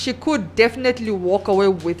 but she could definitely walk away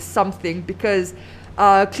with something because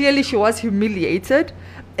clearly she was humiliated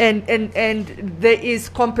and there is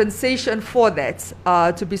compensation for that,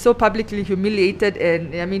 to be so publicly humiliated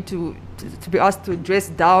and I mean to be asked to dress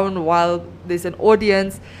down while there's an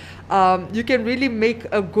audience. You can really make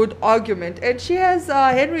a good argument, and she has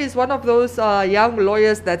Henry is one of those young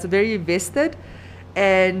lawyers that's very vested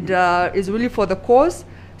and is really for the cause.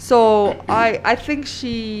 So I think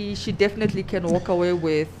she definitely can walk away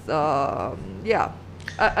with a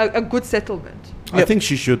good settlement. I think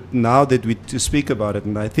she should, now that we speak about it,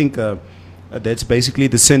 and I think that's basically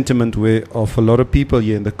the sentiment of a lot of people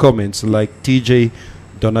here in the comments, like TJ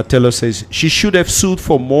Donatello says, she should have sued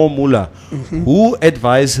for more moolah. Who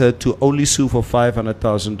advised her to only sue for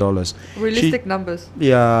 $500,000? Realistic numbers.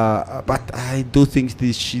 Yeah, but I do think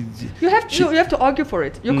You have to argue for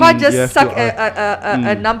it. You can't just suck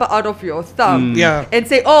a number out of your thumb and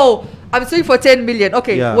say, oh, I'm suing for 10 million.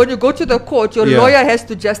 Okay, when you go to the court, your lawyer has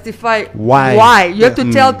to justify why. You have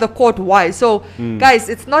to tell the court why. So, guys,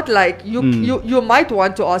 it's not like you might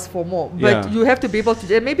want to ask for more, but you have to be able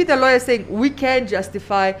to. Maybe the lawyer is saying, we can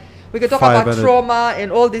justify. We can talk about trauma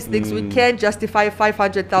and all these things. We can justify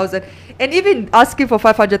 500,000, and even asking for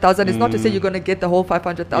 500,000 is not to say you're going to get the whole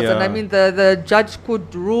 500,000. I mean, the judge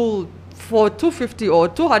could rule for 250 or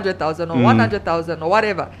 200,000 or 100,000 or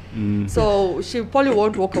whatever. So she probably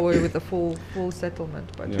won't walk away with the full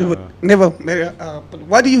settlement. But never. But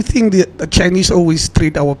why do you think the Chinese always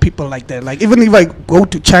treat our people like that? Like, even if I go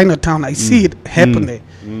to Chinatown, I see it happen there.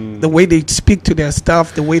 The way they speak to their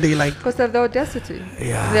staff, the way they like. Because of the audacity.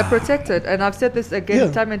 They're protected. And I've said this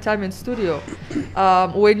again time and time in studio.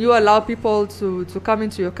 When you allow people to come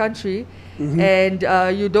into your country, and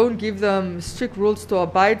you don't give them strict rules to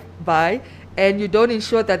abide by, and you don't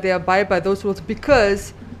ensure that they abide by those rules,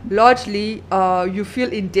 because largely you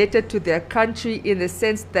feel indebted to their country in the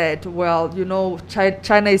sense that, well, you know,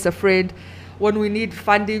 China is a friend. When we need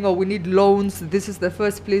funding or we need loans, this is the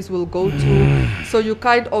first place we'll go to. So you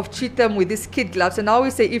kind of treat them with these kid gloves. And I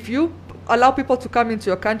always say, if you allow people to come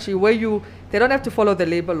into your country where they don't have to follow the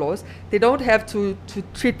labor laws, they don't have to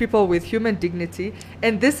treat people with human dignity,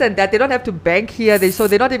 and this and that, they don't have to bank here, so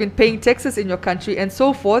they're not even paying taxes in your country and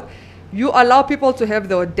so forth, you allow people to have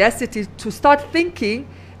the audacity to start thinking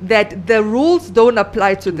that the rules don't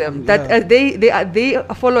apply to them, that they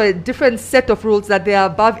follow a different set of rules, that they are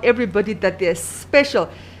above everybody, that they're special.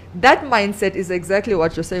 That mindset is exactly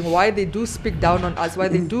what you're saying, why they do speak down on us, why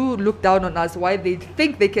they do look down on us, why they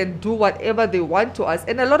think they can do whatever they want to us.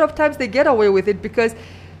 And a lot of times they get away with it because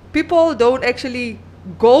people don't actually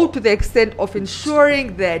go to the extent of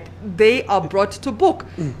ensuring that they are brought to book.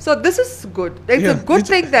 So this is good. It's a good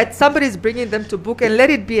thing that somebody is bringing them to book, and let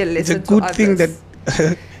it be a lesson to others. It's a good thing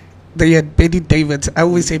that they had Betty Davids. I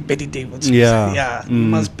always say Betty Davids.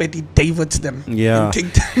 Must Betty Davids them.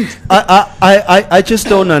 I just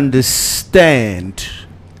don't understand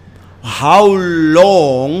how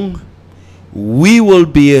long we will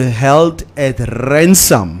be held at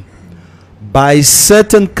ransom by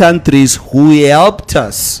certain countries who helped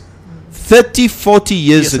us 30, 40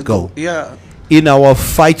 years ago in our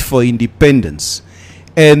fight for independence.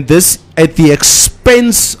 And this at the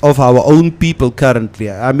expense of our own people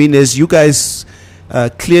currently. I mean, as you guys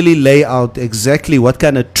clearly lay out exactly what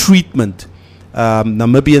kind of treatment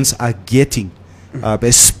Namibians are getting,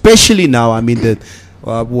 especially now. I mean,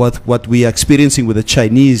 what we are experiencing with the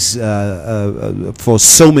Chinese for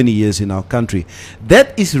so many years in our country,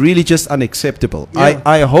 that is really just unacceptable.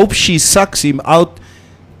 I hope she sucks him out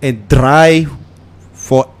and dry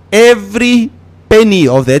for every penny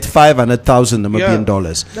of that 500,000 Namibian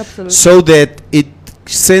dollars, so that it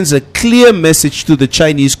sends a clear message to the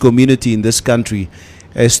Chinese community in this country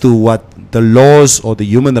as to what the laws or the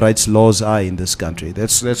human rights laws are in this country.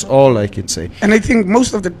 That's all I can say. And I think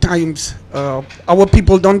most of the times our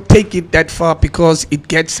people don't take it that far because it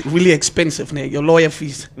gets really expensive now, your lawyer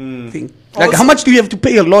fees thing. Like, also, how much do you have to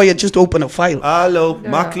pay a lawyer just to open a file? Hallo,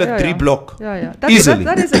 makkelijk 3 block. Easily.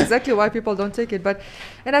 That is exactly why people don't take it.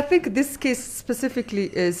 And I think this case specifically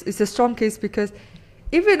is a strong case because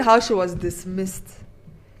even how she was dismissed.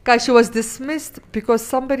 Guys, she was dismissed because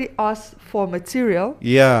somebody asked for material.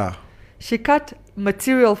 She cut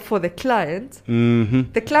material for the client.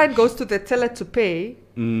 The client goes to the teller to pay,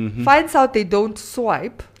 finds out they don't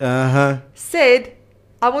swipe, said,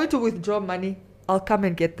 I'm going to withdraw money, I'll come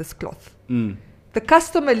and get this cloth. The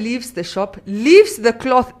customer leaves the shop, leaves the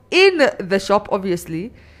cloth in the shop,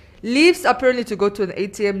 obviously, leaves apparently to go to an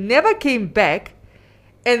ATM, never came back,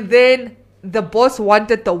 and then the boss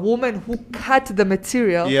wanted the woman who cut the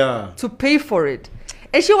material to pay for it.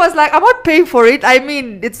 And she was like, I'm not paying for it. I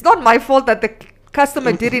mean, it's not my fault that the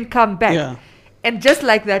customer didn't come back. And just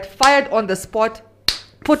like that, fired on the spot,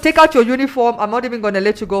 take out your uniform. I'm not even going to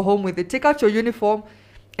let you go home with it. Take out your uniform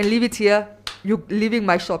and leave it here. You're leaving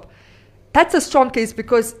my shop. That's a strong case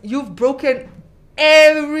because you've broken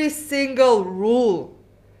every single rule,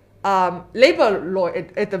 labor law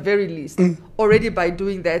at the very least, already by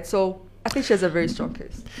doing that. So I think she has a very strong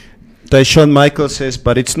case. Shawn Michael says,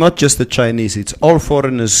 but it's not just the Chinese, it's all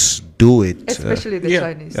foreigners do it. Especially the Yeah.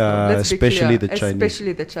 Chinese. though. Let's be especially clear. the Chinese.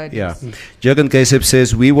 Especially the Chinese. Yeah. Jürgen Kasep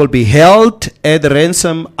says, we will be held at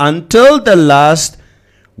ransom until the last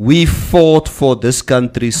we fought for this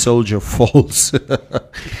country soldier falls.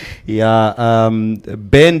 Yeah.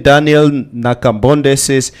 Ben Daniel Nakambonde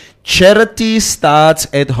says, charity starts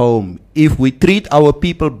at home. If we treat our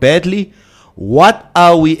people badly, what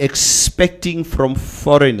are we expecting from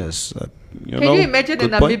foreigners? Can you imagine a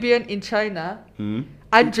good point. Namibian in China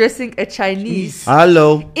undressing a Chinese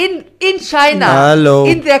Hello. in China, Hello.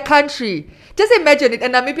 in their country? Just imagine it. A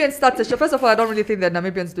Namibian starts a shop. First of all, I don't really think that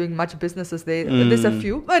Namibians doing much businesses there. There's a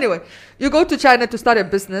few. But anyway, you go to China to start a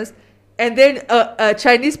business, and then a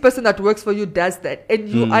Chinese person that works for you does that, and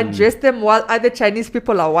you undress them while other Chinese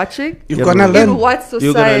people are watching. You're Yeah, gonna bro. learn. In what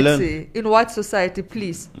You're gonna learn. society? In what society,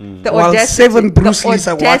 please? The While audacity. 7 Bruce the Lees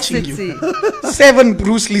are watching you. audacity. 7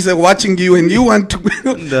 Bruce Lees are watching you, and you want to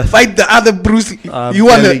fight the other Bruce Lee. I'm You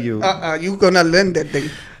wanna? telling you. You're gonna learn that thing.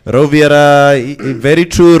 Ro Vera, very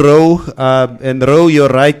true Ro, en Ro, you're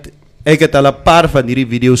right. Ek het al 'n paar van hierdie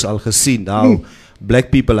video's al gesien. How black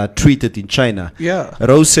people are treated in China. Yeah.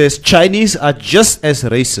 Ro says Chinese are just as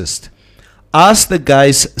racist as the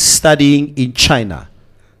guys studying in China.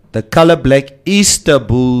 The color black is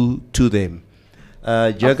taboo to them.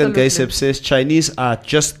 Jürgen Absolutely. Kasep says Chinese are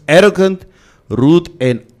just arrogant, rude,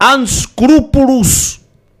 and unscrupulous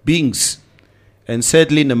beings. And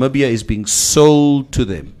sadly, Namibia is being sold to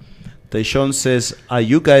them. Taishon says, are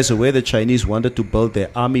you guys aware the Chinese wanted to build their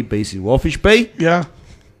army base in Walfish Bay? Yeah.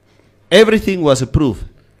 Everything was approved.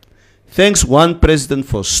 Thanks one president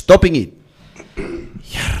for stopping it.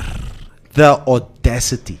 The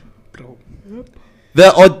audacity.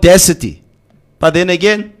 The audacity. But then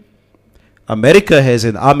again, America has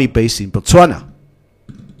an army base in Botswana.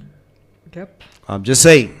 Yep. I'm just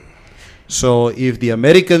saying. So if the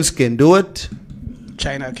Americans can do it,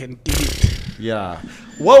 China can do it. yeah.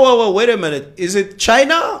 Whoa, wait a minute. Is it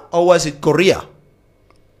China or was it Korea?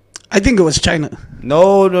 I think it was China.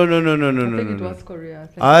 No. I think it was Korea.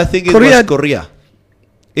 I think it Korea- was Korea.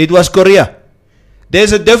 It was Korea.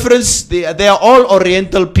 There's a difference. They are all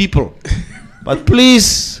Oriental people. But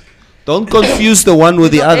please, don't confuse the one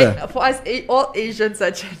with the other. For us, all Asians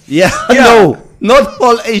are Chinese. Yeah, no. Not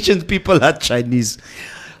all Asian people are Chinese.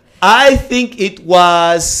 I think it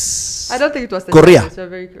was... I don't think it was the Korea. Chinese. You're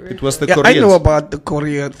very correct. It was the Yeah, Koreans. I know about the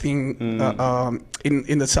Korea thing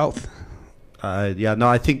in the south. I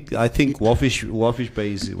think Walfish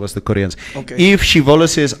Bay was the Koreans. Okay. If Shivola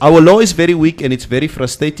says our law is very weak and it's very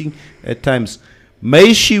frustrating at times,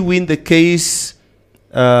 may she win the case,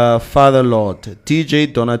 Father Lord.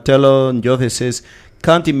 TJ Donatello Njothe says,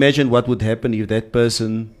 can't imagine what would happen if that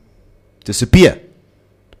person disappear.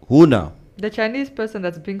 Who now? The Chinese person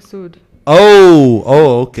that's being sued. Oh,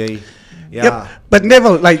 okay. Yeah. Yep. But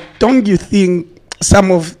never, like, don't you think some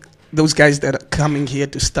of those guys that are coming here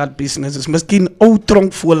to start businesses, miskien ou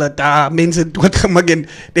tronkvolle daar, mense doodgemaak,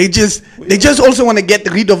 they just also want to get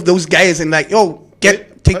rid of those guys and like, yo,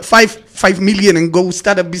 take 5 million and go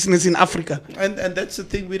start a business in Africa. And that's the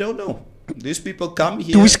thing we don't know. These people come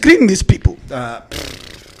here. Do we screen these people?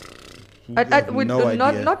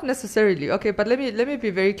 Not necessarily. Okay, but let me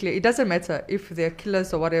be very clear. It doesn't matter if they're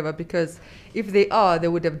killers or whatever, because if they are, they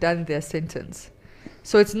would have done their sentence.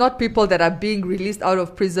 So it's not people that are being released out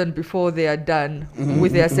of prison before they are done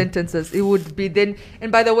with their sentences. It would be then.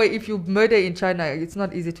 And by the way, if you murder in China, it's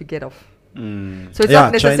not easy to get off. So it's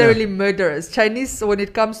not necessarily murderers. Chinese, when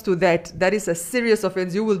it comes to that is a serious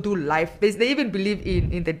offense. You will do life. They even believe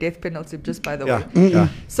in the death penalty, just by the way. Yeah.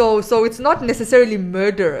 So it's not necessarily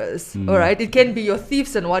murderers, all right? It can be your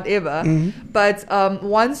thieves and whatever. But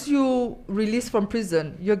once you release from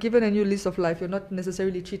prison, you're given a new lease of life. You're not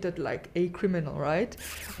necessarily treated like a criminal, right?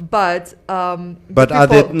 But are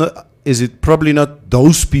they not? Is it probably not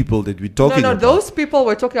those people that we're talking about? No, those people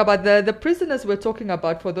we're talking about, the prisoners we're talking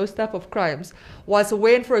about for those type of crimes was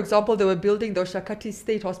when, for example, they were building the Oshakati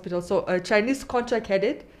State Hospital. So a Chinese contract had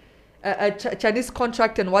it, Chinese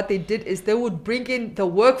contract, and what they did is they would bring in the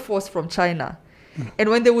workforce from China. And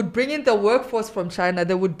when they would bring in the workforce from China,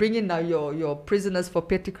 they would bring in now your prisoners for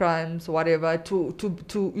petty crimes, whatever, to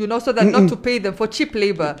so that not to pay them for cheap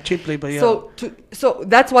labor. Cheap labor, yeah. So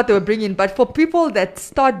that's what they were bringing. But for people that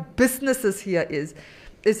start businesses here is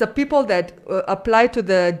the people that apply to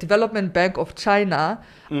the Development Bank of China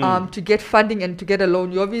to get funding and to get a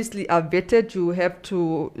loan. You obviously are vetted. You have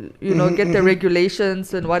to, get the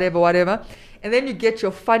regulations and whatever. And then you get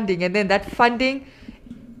your funding. And then that funding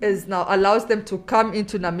is now allows them to come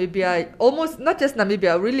into Namibia. Almost not just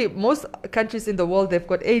Namibia, really most countries in the world, they've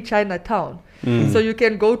got a Chinatown. So you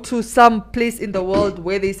can go to some place in the world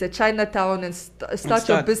where there's a Chinatown and start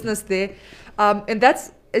your business there. And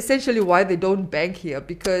that's essentially why they don't bank here,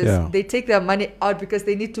 because they take their money out because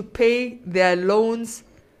they need to pay their loans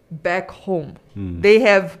back home. They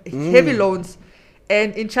have heavy loans.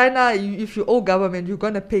 And in China, if you owe government, you're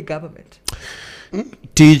going to pay government.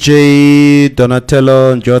 TJ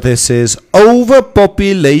Donatello Njothe says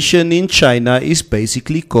overpopulation in China is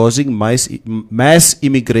basically causing mass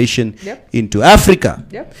immigration into Africa.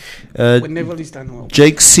 Whenever it's done well.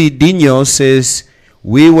 Jake Cedinho says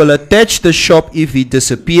we will attach the shop if he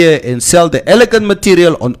disappear and sell the elegant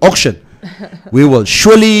material on auction. We will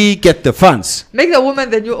surely get the funds. Make the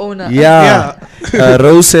woman the new owner.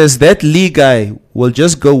 Rose says that Lee guy will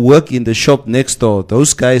just go work in the shop next door.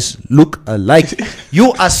 Those guys look alike.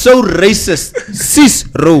 You are so racist, sis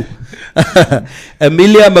Ro.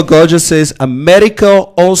 Amelia Magoja says America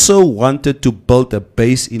also wanted to build a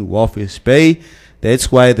base in Walvis Bay.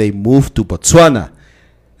 That's why they moved to Botswana.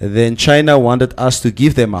 Then China wanted us to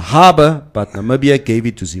give them a harbor, but Namibia gave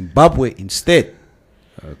it to Zimbabwe instead.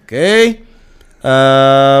 Okay.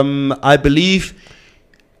 I believe,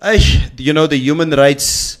 you know, the human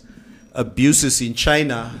rights abuses in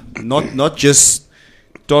China, not just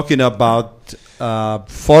talking about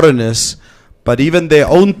foreigners, but even their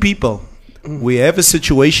own people. We have a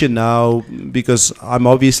situation now, because I'm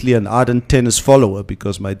obviously an ardent tennis follower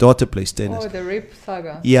because my daughter plays tennis. Oh, the rape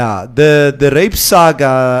saga. Yeah, the rape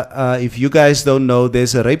saga, if you guys don't know,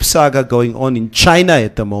 there's a rape saga going on in China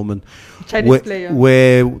at the moment. Chinese player.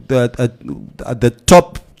 Where the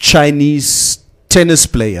top Chinese tennis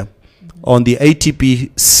player on the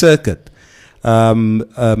ATP circuit,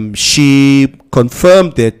 she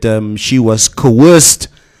confirmed that she was coerced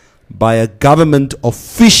by a government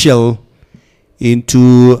official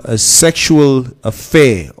into a sexual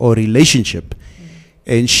affair or relationship.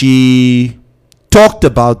 And she talked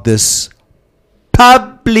about this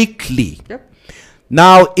publicly.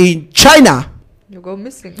 Now in China, you go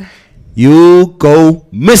missing. You go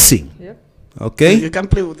missing. Okay? You can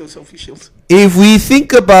play with those officials. If we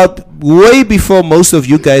think about way before most of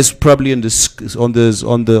you guys probably on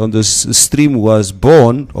the stream was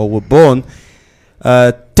born or were born,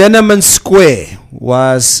 Tiananmen Square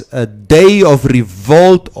was a day of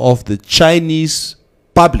revolt of the Chinese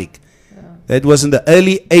public. That was in the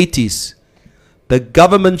early 80s. The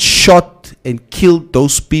government shot and killed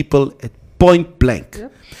those people at point blank.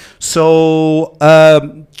 So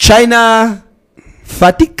China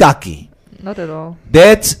fatikaki. Not at all.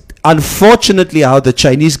 That's unfortunately how the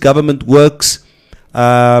Chinese government works.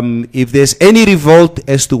 If there's any revolt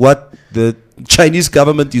as to what the Chinese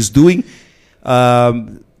government is doing,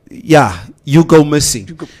 you go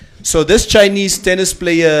missing. So this Chinese tennis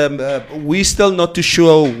player, we're still not too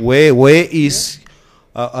sure where is,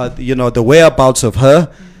 the whereabouts of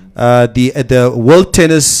her. The World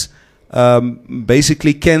Tennis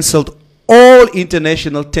basically cancelled all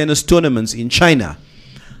international tennis tournaments in China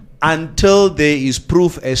until there is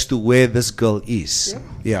proof as to where this girl is.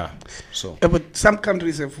 So. But some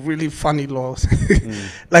countries have really funny laws.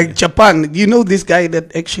 Like Japan, you know this guy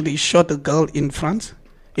that actually shot a girl in France,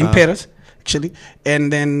 in Paris, actually,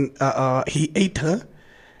 and then he ate her,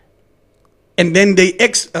 and then they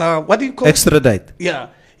what do you call extradite?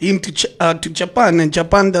 Him to Japan, and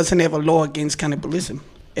Japan doesn't have a law against cannibalism,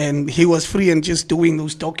 and he was free and just doing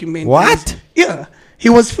those documentaries. What? Yeah, he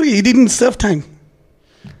was free. He didn't serve time.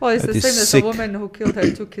 Well, it's That the is same as sick. a woman who killed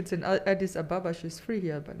her 2 kids in Addis Ababa. She's free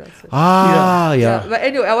here, but that's it. Yeah. But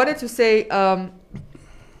anyway, I wanted to say I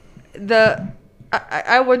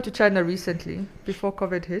went to China recently before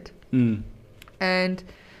COVID hit, and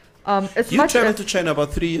as You much traveled as to China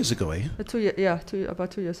about 3 years ago, eh?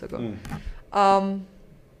 about 2 years ago.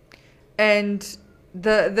 And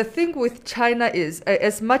the thing with China is,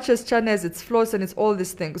 as much as China has its flaws and it's all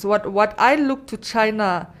these things, what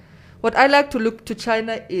I like to look to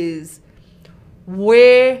China is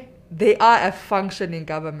where they are a functioning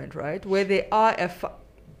government, right? Where they are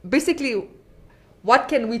basically, what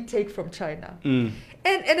can we take from China? And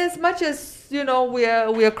as much as, we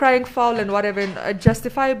are crying foul and whatever, and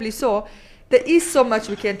justifiably so, there is so much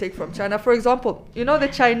we can take from China. For example, the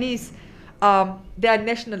Chinese, they are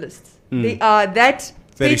nationalists. They are that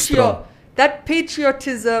Very strong. That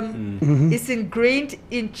patriotism is ingrained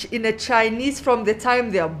in a Chinese from the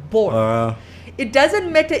time they are born. It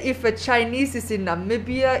doesn't matter if a Chinese is in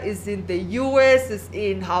Namibia, is in the US, is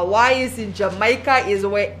in Hawaii, is in Jamaica, is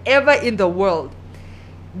wherever in the world.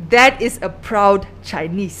 That is a proud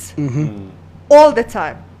Chinese. All the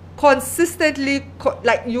time. Consistently,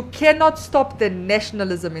 you cannot stop the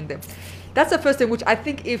nationalism in them. That's the first thing, which I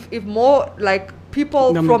think if more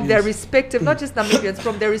people from their Namibians. respective, not just Namibians,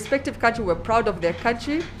 from their respective country were proud of their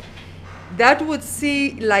country, that would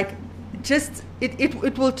see like just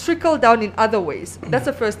it will trickle down in other ways. That's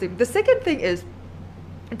the first thing. The second thing is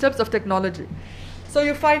in terms of technology. So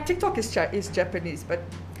you find TikTok is Japanese, but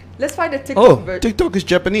let's find a TikTok version. TikTok is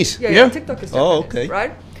Japanese. Yeah, TikTok is Japanese, Oh, okay.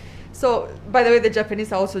 right? So, by the way, the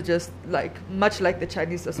Japanese are also just like much like the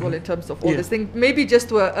Chinese as well in terms of all Yeah. this thing. Maybe just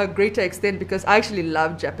to a greater extent because I actually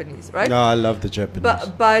love Japanese, right? No, I love the Japanese.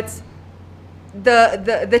 But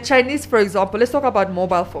the Chinese, for example, let's talk about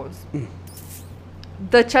mobile phones.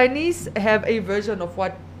 The Chinese have a version of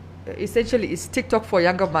what essentially is TikTok for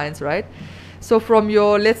younger minds, right? So from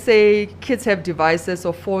your, let's say, kids have devices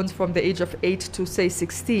or phones from the age of 8 to say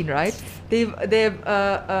 16, right? They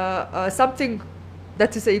have something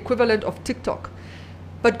that is the equivalent of TikTok.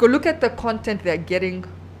 But go look at the content they're getting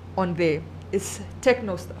on there. It's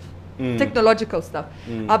techno stuff, technological stuff,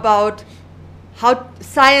 about how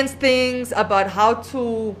science things, about how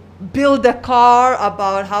to build a car,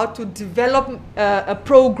 about how to develop a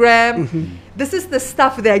program. This is the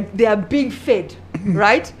stuff they are being fed,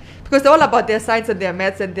 right? Because they're all about their science and their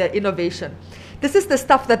maths and their innovation. This is the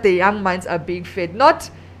stuff that the young minds are being fed, not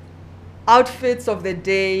outfits of the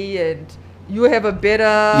day and you have a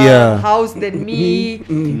better house than me.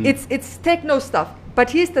 It's techno stuff.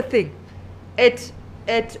 But here's the thing. At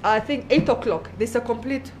I think 8 o'clock, there's a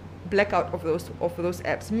complete blackout of those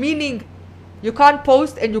apps. Meaning you can't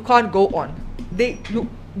post and you can't go on.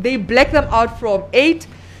 They black them out from 8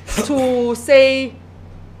 to say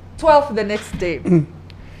 12 the next day.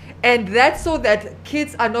 And that's so that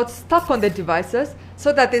kids are not stuck on the devices,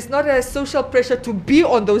 so that there's not a social pressure to be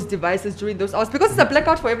on those devices during those hours, because it's a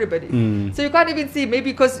blackout for everybody. So you can't even see,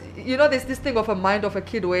 maybe because, there's this thing of a mind of a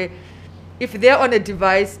kid where if they're on a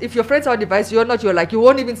device, if your friends are on a device, you're like, you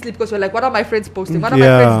won't even sleep because you're like, what are my friends posting? What are my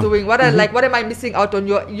friends doing? What am I missing out on?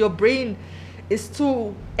 Your brain is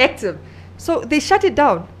too active. So they shut it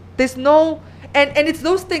down. There's no, and it's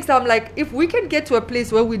those things that I'm like, if we can get to a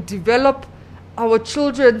place where we develop our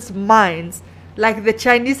children's minds like the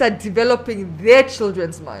Chinese are developing their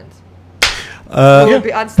children's minds, will be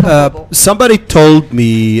unstoppable. Somebody told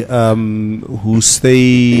me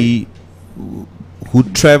who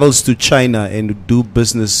travels to China and do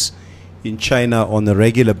business in China on a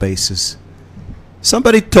regular basis.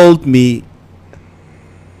 Somebody told me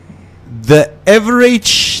the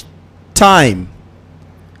average time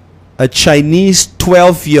a Chinese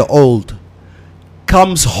 12-year-old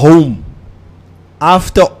comes home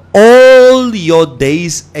after all your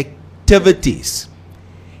day's activities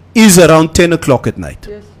is around 10 o'clock at night.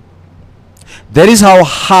 Yes. That is how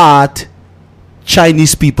hard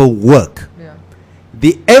Chinese people work. Yeah.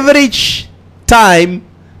 The average time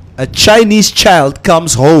a Chinese child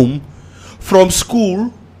comes home from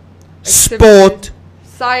school, sport,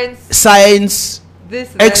 science,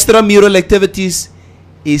 this, extramural activities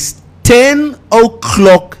is 10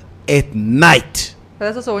 o'clock at night. But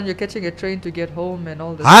that's also when you're catching a train to get home and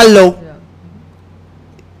all this. Hello. Yeah.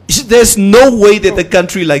 There's no way that a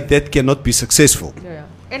country like that cannot be successful. Yeah.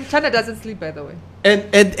 And China doesn't sleep, by the way.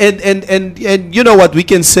 And you know what, we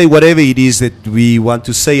can say whatever it is that we want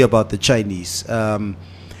to say about the Chinese. When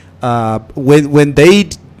they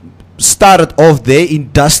started off their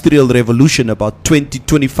industrial revolution about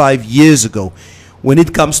 25 years ago, when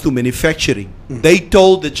it comes to manufacturing,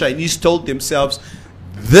 the Chinese told themselves,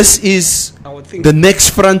 this is the next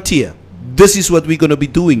frontier. This is what we're going to be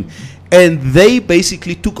doing. And they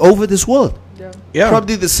basically took over this world. Yeah.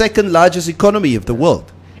 Probably the second largest economy of the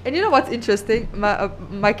world. And you know what's interesting?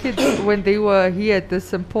 My kids, when they were here at the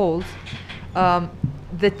St. Paul's,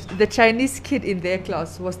 the Chinese kid in their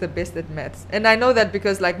class was the best at maths. And I know that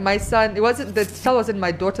because like my son, the child was in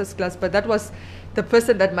my daughter's class, but that was the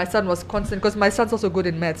person that my son was constant, because my son's also good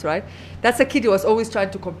in maths, right? That's the kid he was always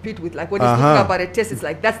trying to compete with. Like when he's thinking about a test, it's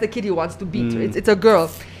like, that's the kid he wants to beat. It's a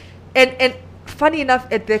girl. And funny enough,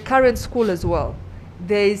 at their current school as well,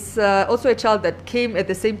 there's also a child that came at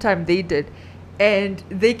the same time they did. And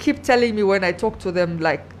they keep telling me when I talk to them,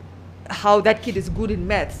 like, how that kid is good in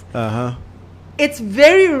maths. It's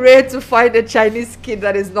very rare to find a Chinese kid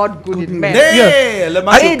that is not good in maths.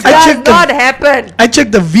 It does not happen. I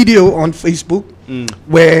checked the video on Facebook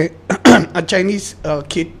where a Chinese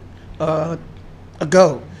kid, a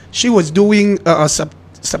girl, she was doing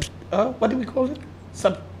what do we call it?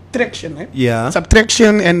 Subtraction, eh? Yeah.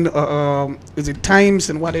 Subtraction and is it times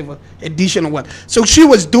and whatever, addition or what. So she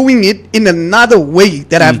was doing it in another way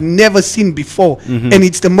that I've never seen before, and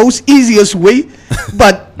it's the most easiest way.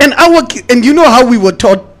 But and you know how we were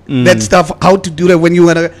taught that stuff, how to do that when you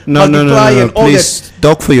want to multiply and all please that.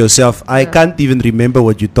 talk for yourself. I can't even remember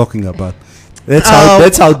what you're talking about.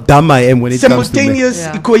 That's how dumb I am when it comes to me. simultaneous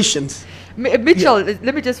Yeah. equations. Mitchell,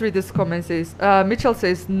 let me just read this comment. Says Mitchell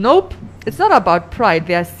says, "Nope, it's not about pride.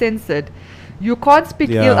 They are censored. You can't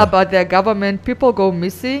speak ill Yeah. about their government. People go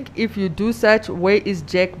missing. If you do such, where is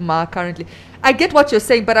Jack Ma currently?" I get what you're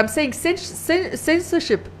saying, but I'm saying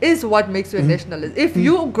censorship is what makes you a nationalist. If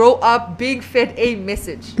you grow up being fed a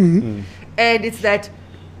message, and it's that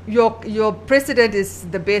your president is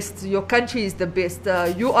the best, your country is the best,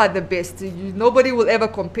 you are the best, nobody will ever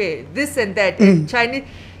compare this and that, and Chinese.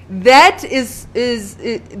 That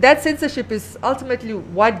that censorship is ultimately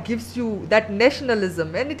what gives you that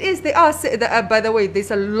nationalism, and it is. They are. By the way,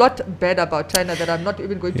 there's a lot bad about China that I'm not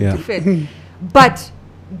even going to Yeah. defend, but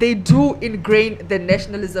they do ingrain the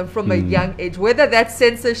nationalism from a young age, whether that's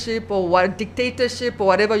censorship or what dictatorship or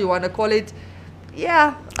whatever you want to call it.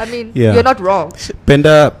 Yeah, I mean, Yeah. you're not wrong.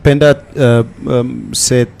 Penda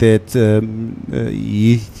said that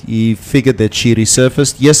he figured that she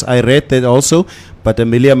resurfaced. Yes, I read that also, but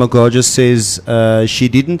Amelia Magorges says she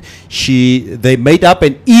didn't. They made up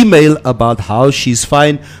an email about how she's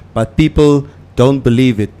fine, but people don't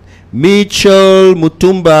believe it. Mitchell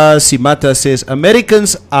Mutumba Simata says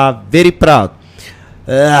Americans are very proud.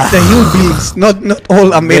 The hillbillies, not all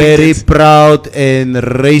Very Americans. proud and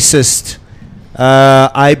racist.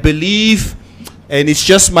 I believe, and it's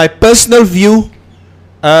just my personal view,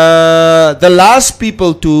 the last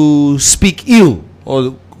people to speak ill,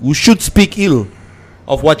 or who should speak ill,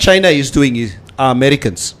 of what China is doing are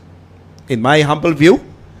Americans. In my humble view,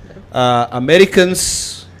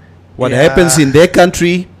 Americans, what Yeah. happens in their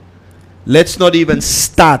country, let's not even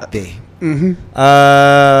start there.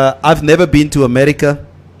 I've never been to America.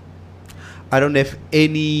 I don't have You're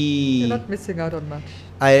any. not missing out on much.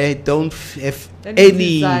 I don't have Any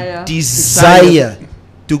any desire. desire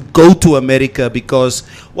to go to America, because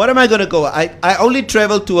what am I going to go? I only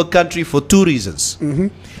travel to a country for two reasons.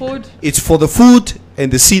 Food. It's for the food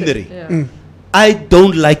and the scenery. Yeah. I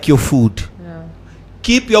don't like your food. Yeah.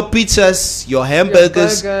 Keep your pizzas, your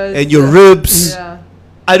hamburgers, burgers, and your yeah. ribs. Yeah.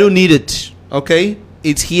 I don't need it. Okay?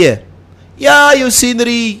 It's here. Yeah, your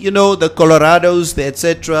scenery, the Colorados, the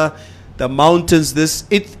etc., the mountains,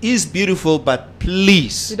 it is beautiful, but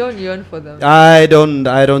please. You don't yearn for them. I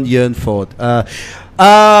don't yearn for it.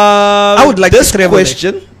 I would like this to travel there.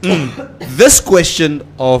 question. This question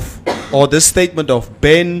or this statement of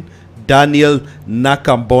Ben Daniel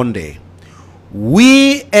Nakambonde.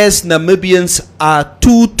 We as Namibians are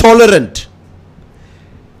too tolerant,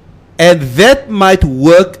 and that might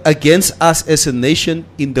work against us as a nation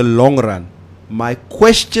in the long run. My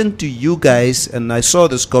question to you guys, and I saw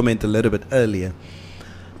this comment a little bit earlier,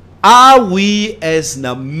 are we as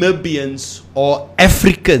Namibians or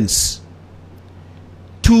Africans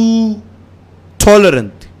too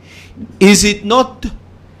tolerant? Is it not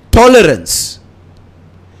tolerance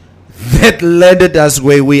that landed us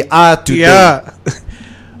where we are today? Yeah.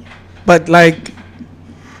 But like,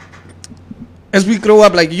 as we grow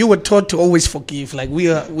up, like you were taught to always forgive. Like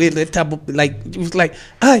we're the type of, like, it was like,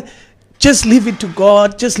 just leave it to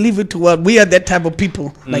God. Just leave it to God. We are that type of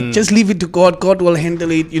people. Like, just leave it to God. God will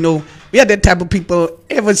handle it. We are that type of people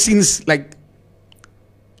ever since, like,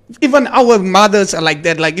 even our mothers are like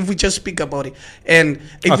that. Like, if we just speak about it, and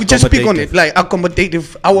if we just speak on it, like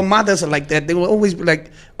accommodative, our mothers are like that. They will always be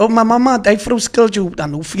like, "Oh, my mama, die vrou skuld jou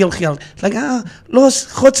dan hoeveel geld?" Like, los,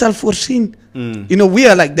 God sal voorsien. We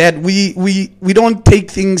are like that. We don't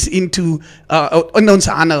take things into unknown's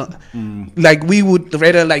honor. Like, we would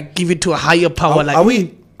rather like give it to a higher power. Are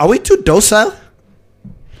we too docile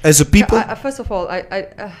as a people? First of all,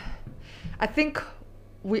 I think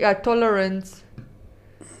we are tolerant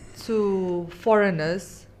to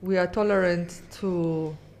foreigners. We are tolerant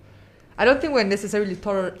to. I don't think we're necessarily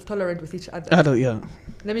tolerant with each other. Yeah.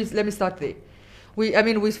 Let me start there.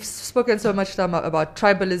 We've spoken so much time about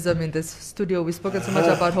tribalism in this studio. We've spoken so much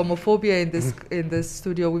about homophobia in this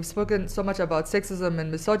studio. We've spoken so much about sexism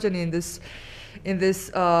and misogyny in this.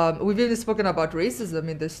 We've even spoken about racism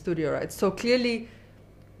in this studio, right? So clearly,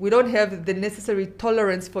 we don't have the necessary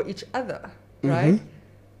tolerance for each other, right?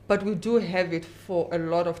 But we do have it for a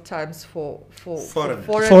lot of times for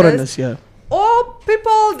foreigners, yeah. or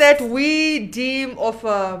people that we deem of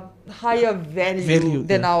a higher value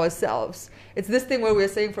than ourselves. It's this thing where we're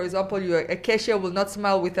saying, for example, a cashier will not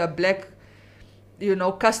smile with a black,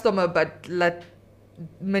 customer, but let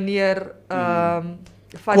meneer Van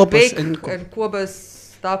Kobus Beek and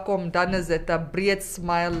Kobus, daar kom dan is it a breed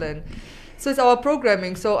smile, and so it's our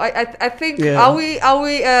programming. So I think are we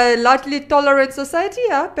a largely tolerant society?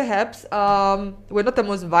 Yeah, perhaps. We're not the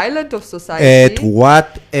most violent of society. At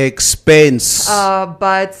what expense?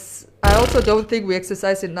 But I also don't think we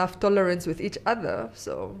exercise enough tolerance with each other.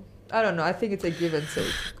 So I don't know. I think it's a give and take.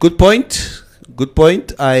 Good point. Good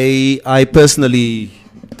point. I personally,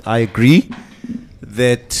 I agree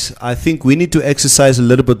that I think we need to exercise a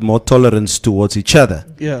little bit more tolerance towards each other.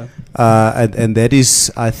 Yeah. And that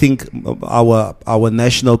is, I think, our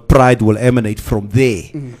national pride will emanate from there.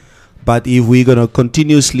 But if we're going to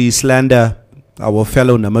continuously slander our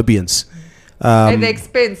fellow Namibians At the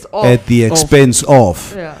expense of. at the expense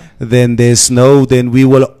of, Yeah. then then we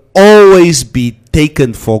will always be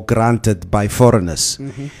taken for granted by foreigners.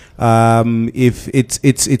 If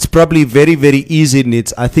it's probably very, very easy,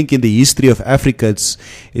 and I think in the history of Africa,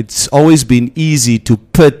 it's always been easy to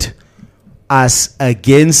pit us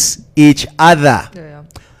against each other. Yeah.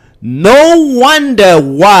 No wonder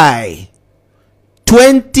why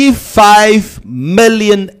 25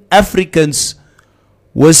 million Africans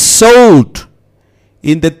were sold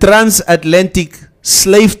in the transatlantic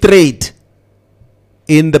slave trade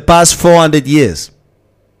in the past 400 years.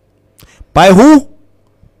 By who?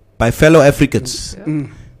 By fellow Africans.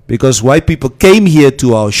 Because white people came here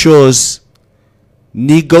to our shores,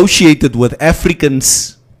 negotiated with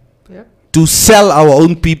Africans Yeah. to sell our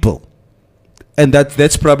own people. And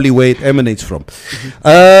that's probably where it emanates from.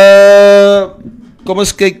 Kom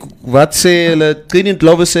ons kyk wat sê hulle. Trini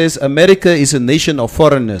Glover says America is a nation of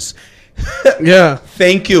foreigners. Yeah.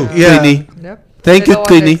 Thank you, Yeah. Trini. Yep. Thank They you, don't want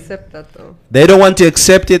to Trini. accept that though. They don't want to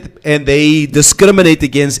accept it, and they discriminate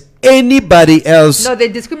against anybody else. No, they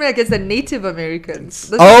discriminate against the Native Americans.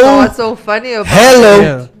 This Oh. is what's so funny about Hello.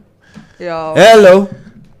 it. Yeah. Hello.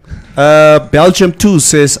 Belgium 2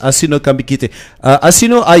 says Asino Kambikite.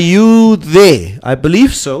 Asino, are you there? I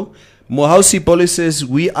believe so. Mohausi Poli says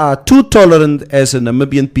we are too tolerant as a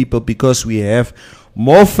Namibian people because we have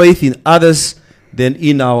more faith in others than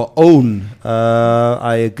in our own.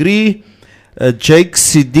 I agree. Jake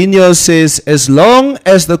Sidinho says, as long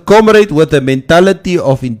as the comrade with the mentality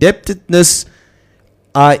of indebtedness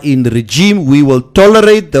are in regime, we will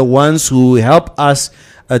tolerate the ones who help us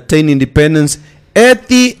attain independence at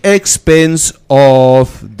the expense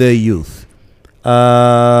of the youth.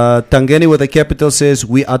 Tangeni with a capital says,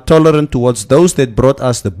 we are tolerant towards those that brought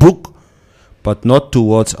us the book, but not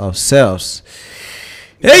towards ourselves.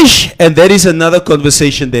 Eish! And that is another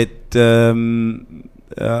conversation that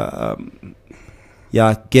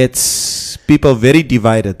gets people very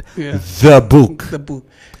divided. Yeah. The book. The book.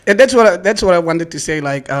 And that's what I wanted to say.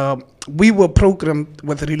 Like, we were programmed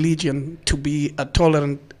with religion to be a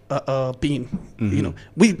tolerant being. You know,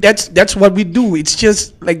 that's what we do. It's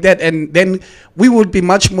just like that, and then we would be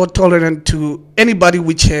much more tolerant to anybody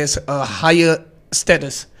which has a higher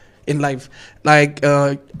status in life. Like,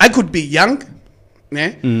 I could be young,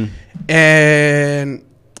 and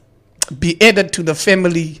be added to the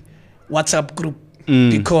family WhatsApp group.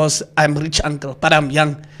 Because I'm rich uncle, but I'm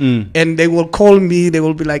young. And they will call me, they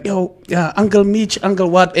will be like, yo, yeah, Uncle Mitch, Uncle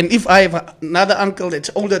what? And if I have another uncle that's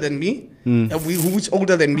older than me, who's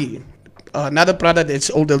older than me, another brother that's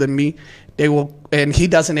older than me, they will, and he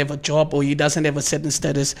doesn't have a job or he doesn't have a certain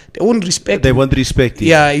status, they won't respect They him. won't respect you.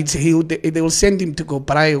 Yeah, they will send him to go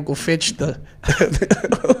buy or go fetch the.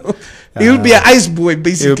 He'll be an ice boy,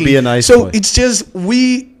 basically. be an ice so boy. it's just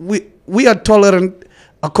we are tolerant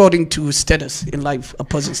according to status in life, a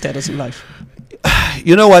person's status in life.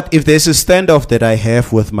 You know what? If there's a standoff that I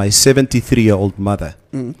have with my 73-year-old mother,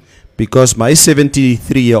 because my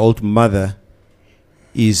 73-year-old mother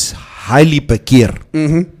is highly pakir,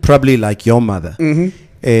 probably like your mother.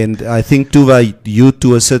 And I think, Tuva, you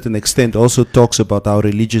to a certain extent also talks about how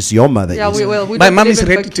religious your mother Yeah, is. we My don't mom believe is in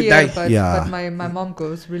ready to Fakir, die. But, Yeah. but my mom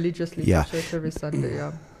goes religiously Yeah. to church every Sunday.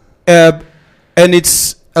 Yeah. And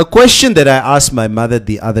it's a question that I asked my mother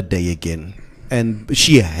the other day again, and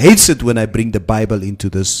she hates it when I bring the Bible into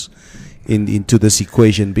this into this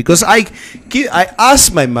equation, because I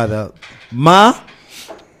asked my mother, Ma,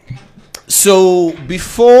 so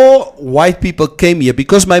before white people came here,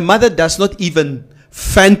 because my mother does not even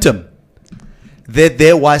fathom that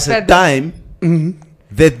there was a time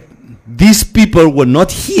that these people were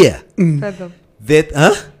not here. Fathom. That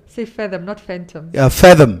Say fathom, not phantom.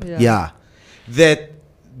 fathom, Yeah. yeah. That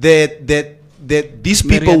these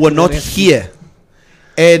people Married were to the not rest. here,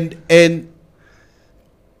 and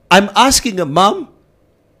I'm asking her, Mom,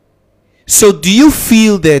 so do you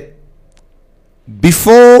feel that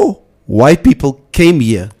before white people came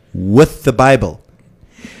here with the Bible,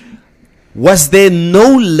 was there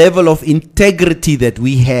no level of integrity that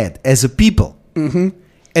we had as a people?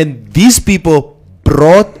 And these people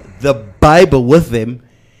brought the Bible with them,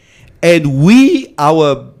 and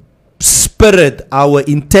our spirit, our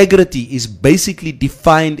integrity is basically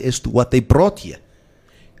defined as to what they brought here.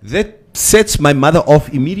 That sets my mother off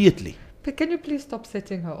immediately. But can you please stop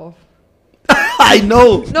setting her off? I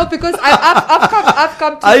know. No, because I've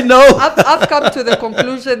come to I know. I've come to the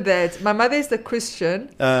conclusion that my mother is a Christian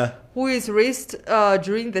Uh, who is raised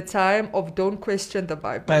during the time of don't question the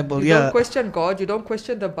Bible. You yeah. don't question God. You don't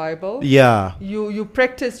question the Bible. yeah. You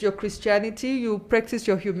practice your Christianity. You practice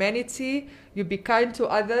your humanity. You be kind to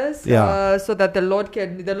others. Yeah. So that the Lord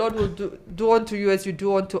will do unto you as you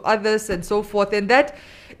do unto others, and so forth. And that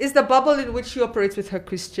is the bubble in which she operates with her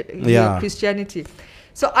Christianity.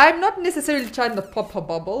 So I'm not necessarily trying to pop her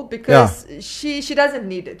bubble because she doesn't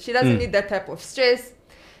need it. She doesn't need that type of stress.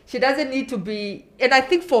 She doesn't need to be, and I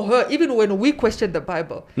think for her, even when we question the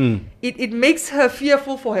Bible, it makes her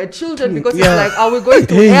fearful for her children because it's like, are we going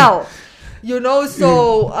to hell? You know,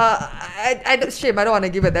 so shame, I don't want to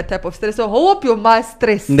give her that type of stress. So hope your ma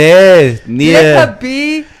stress. Nee. Let her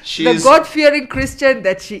be the She's- God-fearing Christian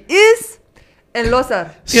that she is, and los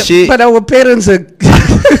her. Yeah, She- but our parents are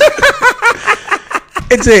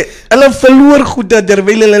Ek sê hulle verloor goede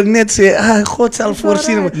terwyl hulle net sê God sal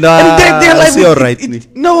voorsien. Nah, En they're like, is he alright nie?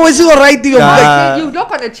 No, is he alright nie? Nah. You're not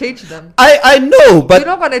going to change them. I know, but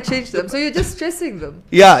You're not going to change them. So you're just stressing them.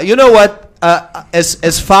 yeah, you know what?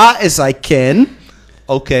 As far as I can,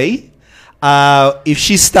 okay. If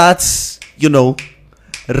she starts, you know,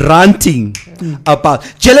 ranting about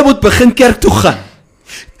Julle moet begin kerk toe gaan.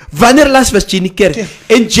 Wanneer las was jy in die kerk?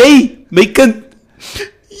 En Jay, my kind,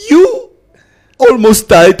 you almost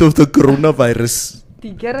died of the coronavirus.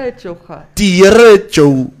 Die Here het jou gehad. Die Here het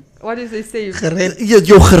jou What does they say?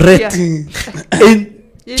 jou gered. Ja. En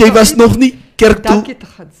jy was nog nie kerk toe. Dankie te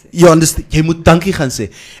gaan sê. You understand? Jy moet dankie gaan sê.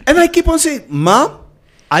 And I keep on saying, "Mom,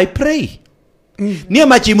 I pray." Nee,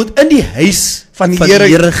 maar jy moet in die huis Van die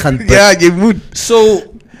Here gaan bid. Ja, jy moet.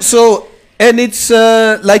 So and it's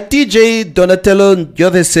like TJ Donatello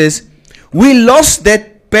Jose says, we lost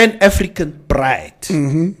that Pan-African pride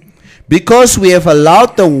because we have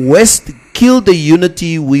allowed the West kill the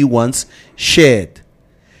unity we once shared.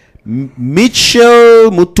 Mitchell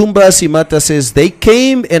Mutumba Simata says, they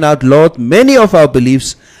came and outlawed many of our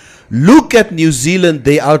beliefs. Look at New Zealand,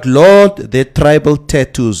 they outlawed their tribal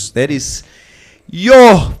tattoos. That is,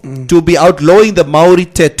 to be outlawing the Maori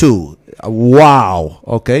tattoo. Wow.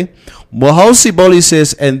 Okay. Mohausi Boli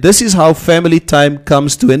says, and this is how family time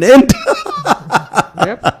comes to an end.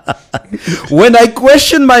 Yep. When I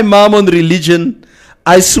question my mom on religion,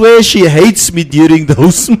 I swear she hates me during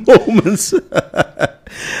those moments.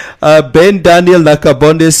 Ben Daniel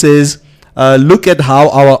Nakabonde says, look at how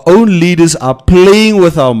our own leaders are playing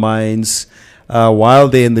with our minds while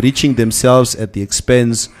they're enriching themselves at the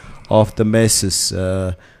expense of the masses.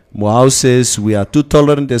 Mohau says, we are too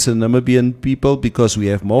tolerant as a Namibian people because we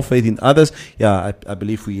have more faith in others. Yeah, I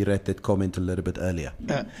believe we read that comment a little bit earlier.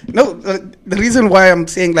 No, the reason why I'm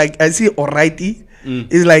saying like I see alrighty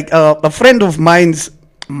is like a friend of mine's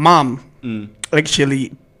mom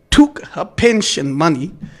actually took her pension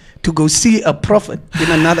money to go see a prophet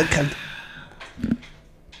in another country.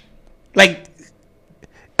 Like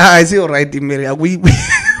I see alrighty, Mary. We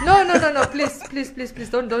No. Please,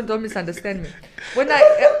 don't misunderstand me. When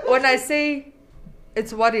I say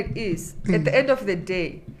it's what it is, at the end of the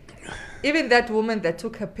day, even that woman that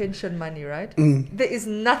took her pension money, right? There is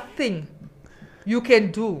nothing you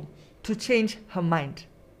can do to change her mind.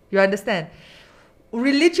 You understand?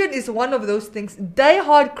 Religion is one of those things.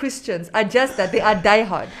 Die-hard Christians are just that. They are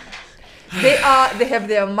die-hard. They have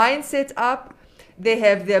their mindset up. They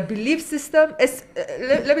have their belief system.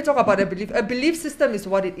 Let me talk about a belief. A belief system is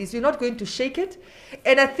what it is. You're not going to shake it.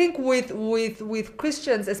 And I think with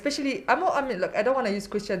Christians, especially, I mean, look, I don't want to use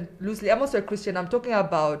Christian loosely. I'm also a Christian. I'm talking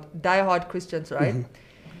about die-hard Christians, right?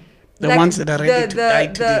 the ones that are ready to die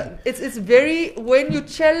today. It's very, when you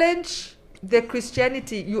challenge their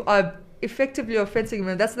Christianity, you are effectively offending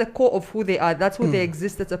them. That's the core of who they are. That's who they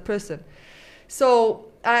exist as a person. So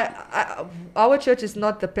our church is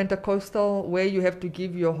not the Pentecostal where you have to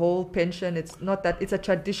give your whole pension. It's not that. It's a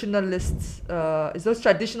traditionalist. It's those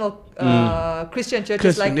traditional Christian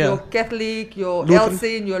churches like your Catholic, your Lutheran.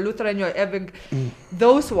 Elsin, your Lutheran, your Evang,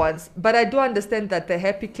 those ones. But I do understand that the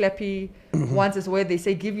happy clappy ones is where they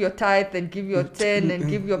say give your tithe and give your 10 and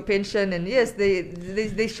give your pension. And yes,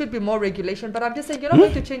 they should be more regulation. But I'm just saying you're not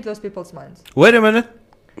going to change those people's minds. Wait a minute.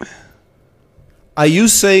 Are you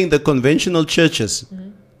saying the conventional churches?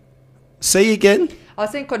 Say again. I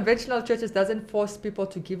was saying conventional churches doesn't force people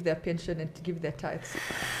to give their pension and to give their tithes.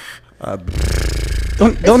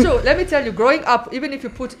 It's true. Let me tell you, growing up, even if you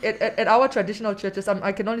put at our traditional churches,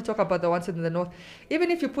 I can only talk about the ones in the north.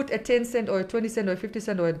 Even if you put a 10 cent or a 20 cent or a 50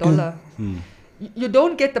 cent or a dollar, you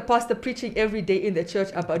don't get the pastor preaching every day in the church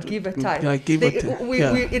about give a tithe. Yeah, give a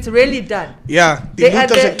tithe. It's rarely done. Yeah, the They- and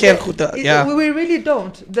Luther's the- a care goed, yeah. We really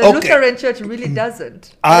don't. The Okay. Lutheran church really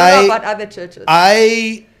doesn't. I don't know about other churches.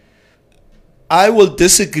 I will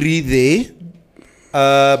disagree there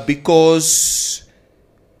because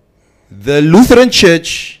the Lutheran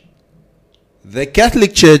Church, the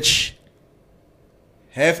Catholic Church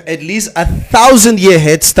have at least 1,000-year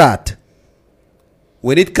head start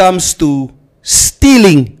when it comes to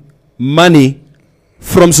stealing money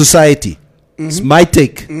from society. It's my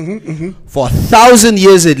take. For 1,000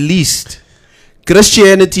 years at least,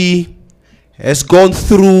 Christianity has gone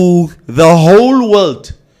through the whole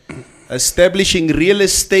world establishing real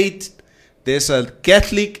estate. There's a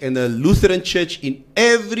Catholic and a Lutheran church in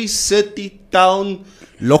every city, town,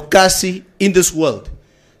 locatie in this world.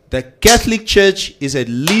 The Catholic Church is at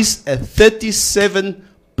least a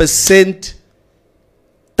 37%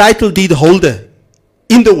 title deed holder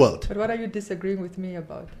in the world. But what are you disagreeing with me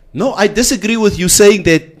about? No, I disagree with you saying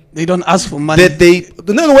that They don't ask for money.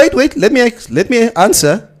 wait, let me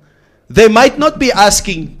answer. They might not be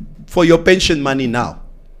asking for your pension money now.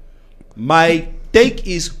 My take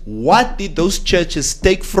is, what did those churches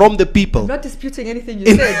take from the people? I'm not disputing anything you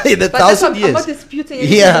In- said. in the but that's 1,000 what- years. I'm not disputing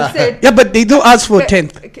anything Yeah. you said. Yeah, but they do ask for Okay,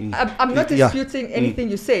 10th. okay, I'm not Yeah. disputing anything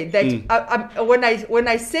you say. That when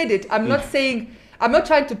I said it, I'm not saying, I'm not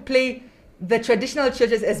trying to play the traditional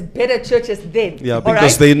churches as better churches then. Yeah, all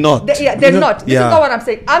because right? they're not. They're not. This Yeah. is not what I'm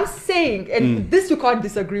saying. I'm saying, and this you can't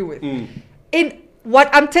disagree with. In what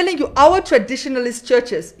I'm telling you, our traditionalist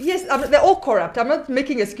churches, yes, they're all corrupt. I'm not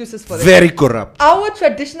making excuses for them. Very corrupt. Our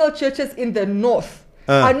traditional churches in the north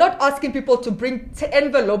are not asking people to bring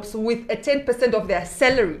envelopes with a 10% of their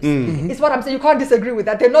salaries. It's what I'm saying. You can't disagree with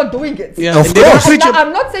that. They're not doing it. Yeah, Of and they don't course. preach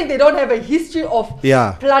I'm not saying they don't have a history of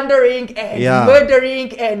Yeah. plundering and Yeah.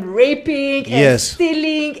 murdering and raping and Yes.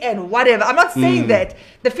 stealing and whatever. I'm not saying that.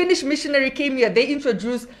 The Finnish missionary came here. They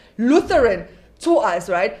introduced Lutheran to us,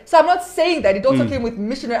 right? So I'm not saying that it also came with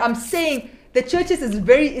missionary. I'm saying the churches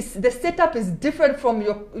the setup is different from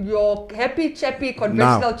your happy chappy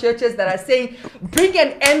conventional churches that are saying bring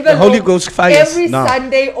an envelope Holy Ghost fires. every No.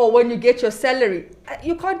 Sunday or when you get your salary.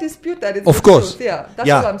 You can't dispute that. It's Of the course. truth. Yeah, that's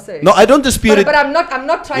what I'm saying. No, I don't dispute it. But I'm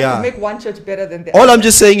not trying Yeah. to make one church better than the All other. I'm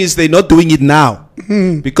just saying is they're not doing it now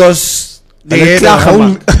because They had a whole,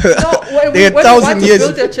 No, when They we had want 1,000 to years.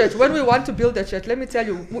 build a church, when we want to build a church, let me tell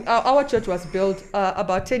you, our church was built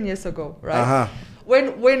about 10 years ago, right? Uh-huh.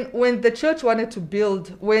 When the church wanted to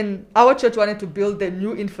build, when our church wanted to build the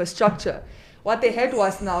new infrastructure, what they had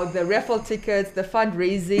was now the raffle tickets, the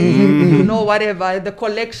fundraising, you know, whatever, the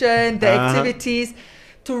collection, the activities,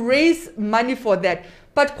 to raise money for that.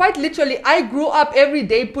 But quite literally, I grew up every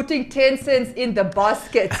day putting 10 cents in the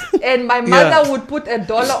basket, and my mother would put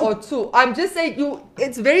 $1 or $2. I'm just saying,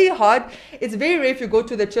 it's very hard. It's very rare if you go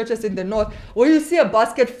to the churches in the north where you see a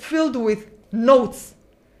basket filled with notes.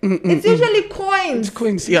 It's usually coins. It's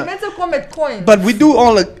coins, yeah. Mental comment coins. but we do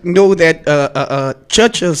all know that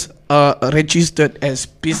churches are registered as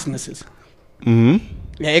businesses.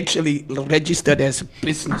 They're actually registered as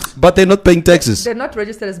business. but they're not paying taxes. They're not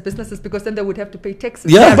registered as businesses because then they would have to pay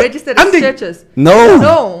taxes. Yeah, They're but registered I'm as the- churches.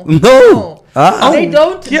 No. No. Ah. They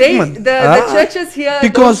don't. yeah, They, man. the churches here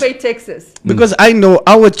Because- don't pay taxes. Because I know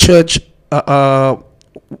our church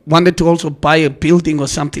wanted to also buy a building or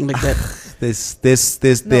something like that.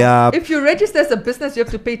 They are. If you register as a business, you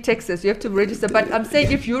have to pay taxes. You have to register. But I'm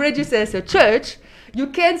saying if you register as a church, you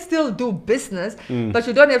can still do business, but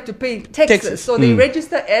you don't have to pay taxes. Taxes. So they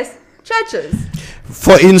register as churches.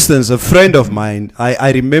 For instance, a friend of mine,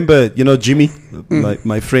 I remember, Jimmy,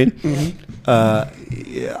 my friend,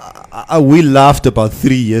 we laughed about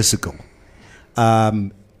 3 years ago.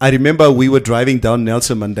 I remember we were driving down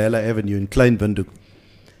Nelson Mandela Avenue in Klein Windhoek,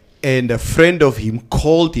 and a friend of him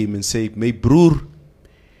called him and said, "My broer,"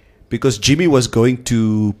 because Jimmy was going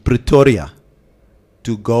to Pretoria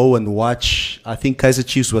to go and watch, I think Kaizer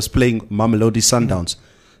Chiefs was playing Mamelodi Sundowns.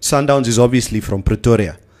 Sundowns is obviously from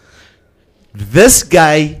Pretoria. This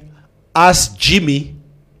guy asked Jimmy,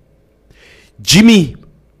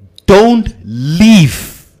 don't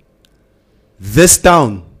leave this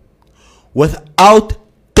town without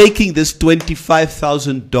taking this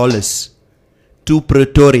 $25,000 to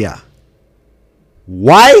Pretoria.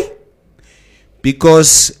 Why?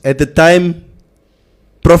 Because at the time,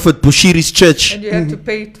 Prophet Bushiri's church And you have to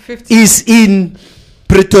pay 50. is in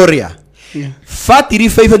Pretoria. Vat hierdie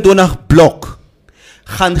 25 blok.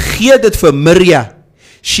 Gaan gee dit vir Maria.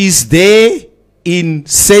 She's there in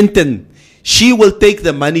Sandton. She will take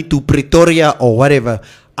the money to Pretoria or whatever.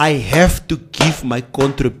 I have to give my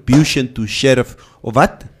contribution to sheriff. Of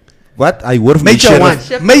what? What? I work Major one.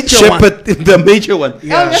 Major one. Shepherd, the major one. Oh, you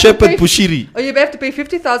have to Shepherd pay- Bushiri. Or you have to pay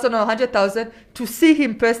 50,000 or 100,000 to see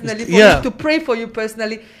him personally, for Yeah. him to pray for you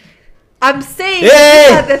personally. I'm saying Hey!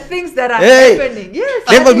 these are the things that are Hey! happening. Yes.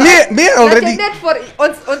 Yeah, but like- me like already- a net for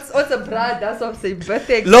ons bra, that's of sy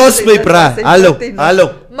birthday. Los my bra. Sy Hallo, birthday nog.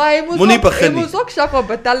 hallo. Maar hy moes Moenie ook- begin hy nie. moes ook Shako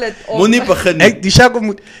betaal het om- Moenie begin nie. Hey, die Shako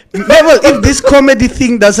moet. Never, if this comedy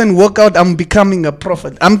thing doesn't work out, I'm becoming a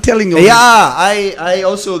prophet. I'm telling you. Yeah, I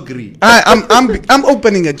also agree. I'm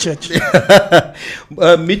opening a church.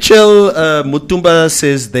 Mitchell Mutumba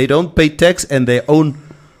says they don't pay tax and they own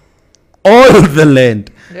all the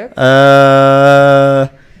land. Yep.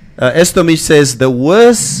 Estomich says the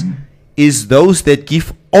worst is those that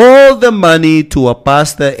give all the money to a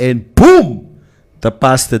pastor and boom, the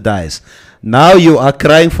pastor dies. Now you are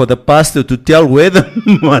crying for the pastor to tell where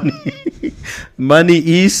the money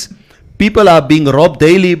is. People are being robbed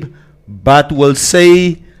daily, but will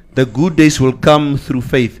say the good days will come through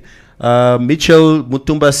faith. Mitchell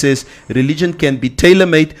Mutumba says religion can be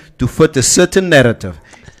tailor-made to fit a certain narrative.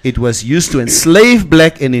 It was used to enslave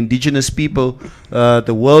black and indigenous people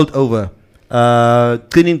the world over.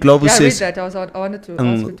 Cleaning Global Yeah, read says, that. I wanted to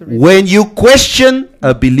ask you to read when you question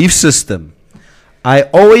a belief system, I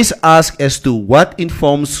always ask as to what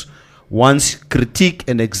informs one's critique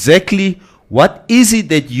and exactly what is it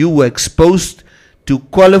that you were exposed to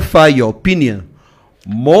qualify your opinion.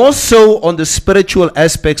 More so on the spiritual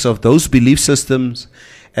aspects of those belief systems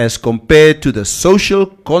as compared to the social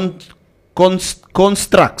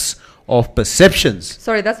constructs of perceptions.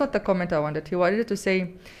 Sorry, that's not the comment I wanted. He wanted to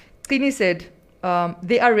say, Tini said,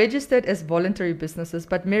 they are registered as voluntary businesses,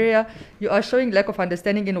 but Maria, you are showing lack of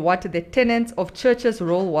understanding in what the tenets of churches'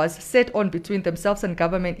 role was set on between themselves and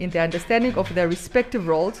government in their understanding of their respective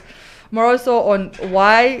roles. More also on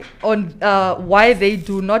why they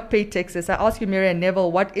do not pay taxes. I ask you, Maria and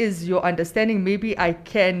Neville, what is your understanding? Maybe I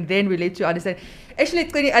can then relate to your understanding. Actually,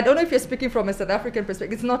 Tini, I don't know if you're speaking from a South African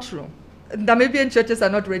perspective. It's not true. Namibian churches are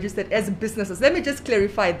not registered as businesses. Let me just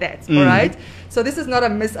clarify that, all right? So this is not a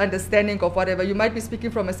misunderstanding of whatever. You might be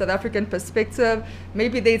speaking from a South African perspective.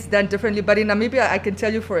 Maybe it's done differently, but in Namibia, I can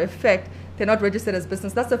tell you for a fact, they're not registered as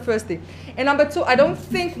business. That's the first thing. And number two, I don't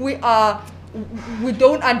think we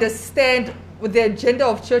don't understand the agenda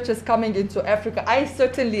of churches coming into Africa. I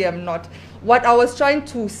certainly am not. What I was trying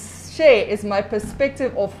to share is my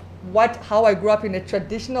perspective of how I grew up in a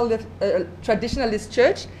traditionalist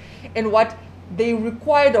church and what they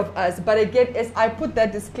required of us. But again, as I put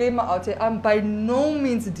that disclaimer out there, I'm by no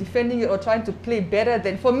means defending it or trying to play better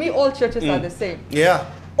than. For me, all churches are the same. Yeah.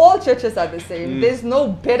 All churches are the same. There's no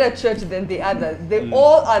better church than the other. They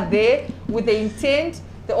all are there with the intent.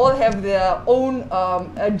 They all have their own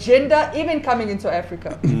agenda, even coming into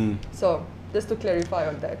Africa. So just to clarify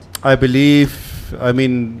on that. I believe,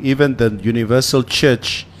 even the Universal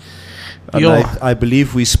Church, and I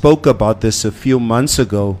believe we spoke about this a few months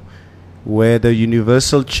ago, where the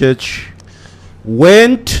Universal Church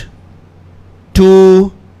went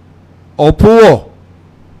to Opuwo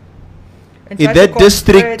And in try that to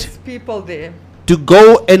district convert people there. to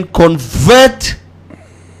go and convert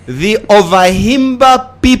the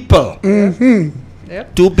Ovahimba people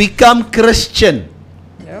Yep. to become Christian,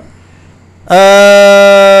 Yep.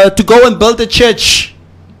 to go and build a church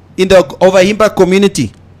in the Ovahimba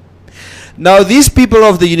community. Now, these people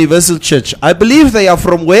of the Universal Church, I believe they are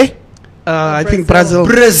from where? I think Brazil.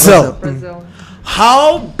 Brazil. Brazil.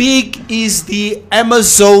 How big is the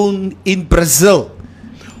Amazon in Brazil?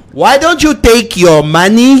 Why don't you take your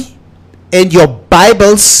money and your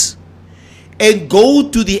Bibles and go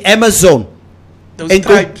to the Amazon and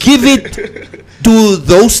go give it to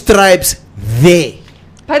those tribes there?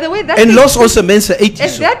 By the way, that And thing Los pissed- also mense and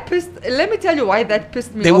 80 that pissed. Let me tell you why that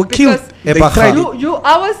pissed me They off. were killed. Because They Ebaga. tried it.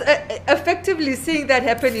 I was effectively seeing that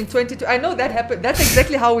happen in 22. I know that happened. That's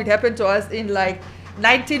exactly how it happened to us in like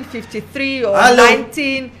 1953 or Hello.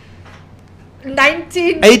 1800s.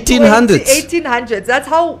 1800s. 1800s. That's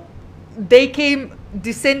how they came,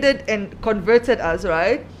 descended, and converted us,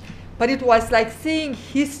 right? But it was like seeing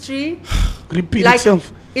history Repeat like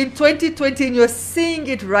itself. in 2020, and you're seeing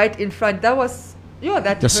it right in front. That was,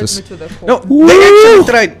 that Yes, hurt yes. me to the core. No, they actually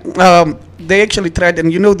tried. They actually tried,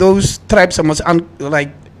 and those tribes are most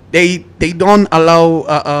they don't allow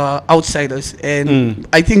outsiders, and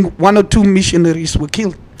I think 1 or 2 missionaries were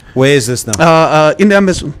killed Where is this now? in the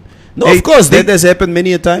Amazon. No, they- of course, they- that has happened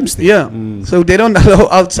many a times. Yeah, so they don't allow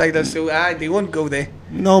outsiders, so they won't go there.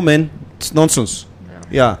 No, man, it's nonsense.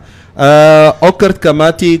 Yeah. Okert,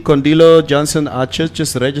 Kamati, Condilo, Johnson are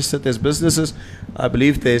churches registered as businesses. I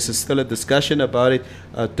believe there's still a discussion about it.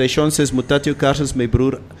 Taishon says, Mutatio Carsons, my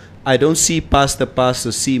broer, I don't see pastor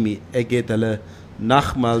see me. Ek het hulle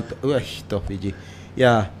nagmaal. Oeg, tog weet jy.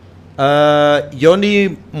 Ja.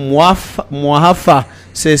 Yoni Mwahafa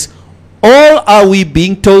says, all are we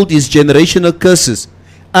being told is generational curses.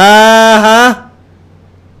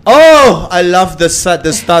 Oh, I love the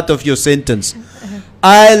start of your sentence.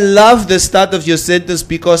 I love the start of your sentence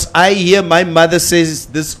because I hear my mother says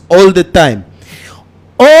this all the time.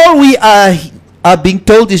 All we are being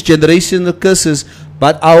told is generational curses,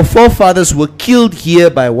 but our forefathers were killed here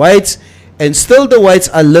by whites, and still the whites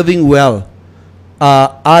are living well.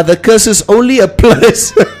 Are the curses only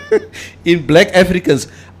applies in black Africans?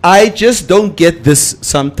 I just don't get this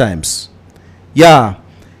sometimes. Yeah,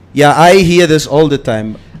 I hear this all the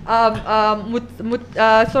time.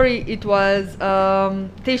 Sorry, it was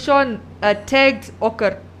Tayshawn tagged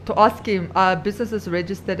Ocker to ask him, are businesses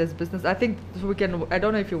registered as business? I think we can, I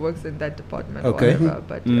don't know if he works in that department Okay. or whatever,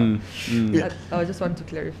 but I just want to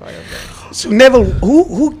clarify on that. So Neville,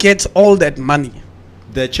 who gets all that money?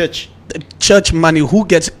 The church. The church money. Who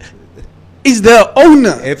gets? Is the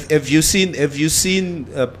owner? Have you seen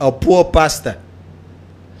a poor pastor?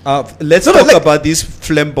 Let's No, talk like- about these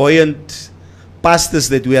flamboyant pastors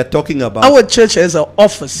that we are talking about. Our church has an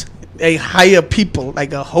office. They hire people,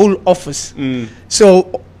 like a whole office. So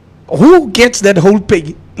who gets that whole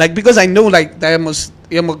pay? Like, because I know, like, there must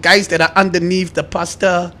guys that are underneath the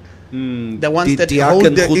pastor, the ones Die that diaken hold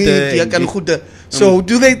the goede diaken en die- goede. So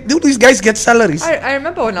do these guys get salaries? I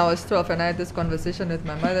remember when I was 12 and I had this conversation with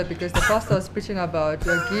my mother because the pastor was preaching about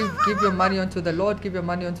give your money unto the Lord, give your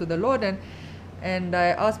money unto the Lord, and I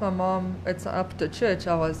asked my mom, it's up to church.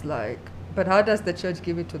 I was like, but how does the church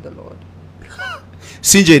give it to the Lord?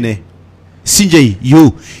 Sinjay,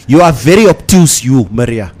 you are very obtuse, you,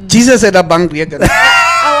 Maria. Jesus had a bank record.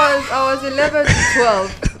 I was 11,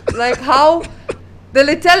 12. Like how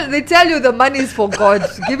they tell you the money is for God,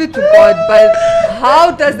 give it to God, but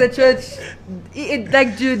how does the church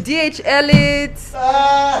like do DHL it,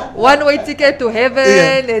 one way ticket to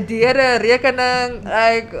heaven, die Here rekening,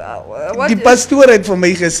 like what Die pastoor het vir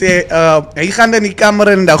my gesê, hy gaan in die kamer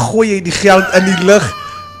en dan gooi hy die geld in die lug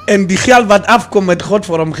en die geld wat afkom het God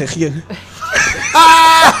vir hom gegee.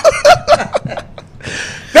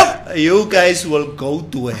 You guys will go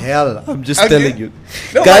to hell. I'm just Okay. telling you.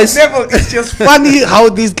 No, Guys, but Neville, it's just funny how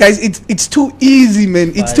these guys, it's too easy,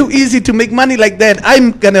 man. It's too easy to make money like that.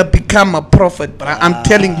 I'm gonna become a prophet, but I'm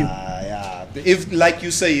telling you. yeah. If, like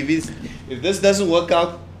you say, if this doesn't work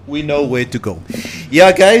out, we know where to go.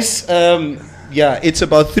 Yeah, guys. It's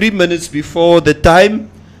about 3 minutes before the time.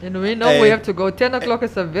 and we know we have to go. 10 o'clock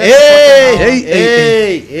is a very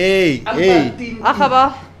Hey.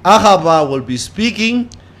 Achaba. Ahaba will be speaking.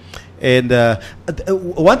 And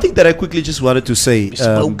one thing that I quickly just wanted to say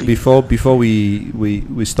before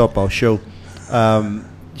we stop our show. I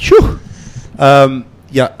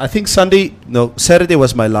think Saturday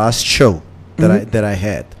was my last show that I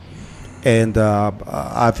had, and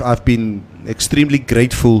I've been extremely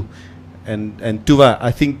grateful. And Tuva, I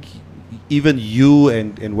think even you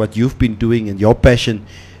and what you've been doing and your passion,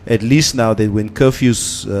 at least now that when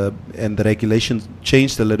curfews and the regulations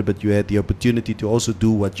changed a little bit, you had the opportunity to also do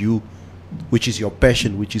which is your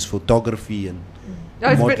passion, which is photography and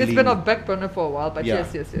Yeah, it's modeling. been a back burner for a while, but yes.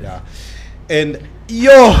 Yeah. And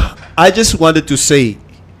I just wanted to say,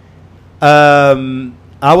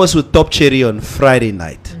 I was with Top Cherry on Friday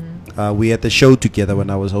night. We had a show together when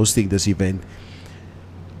I was hosting this event.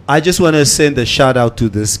 I just want to send a shout out to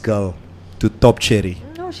this girl, to Top Cherry.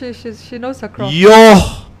 No, she knows her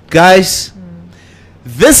craft. Guys,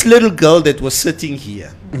 this little girl that was sitting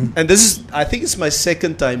here, and I think it's my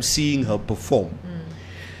second time seeing her perform.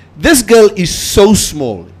 This girl is so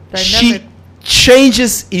small. She Dynamic.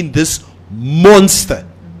 changes in this monster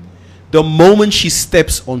the moment she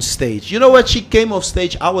steps on stage. You know what? She came off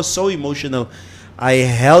stage. I was so emotional. I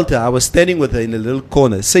held her. I was standing with her in a little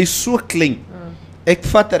corner. Say so clean. Ek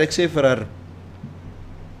vat haar, ek sê vir haar,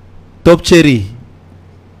 Top Cherry,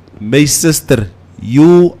 my sister,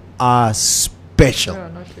 you are special. Yeah,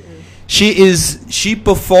 no, she is. She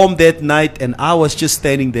performed that night, and I was just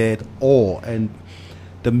standing there at awe. And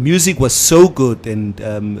the music was so good, and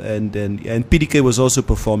PDK was also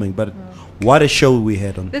performing. But what a show we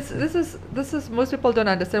had on. This is most people don't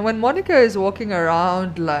understand. When Monica is walking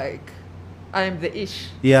around like I'm the ish,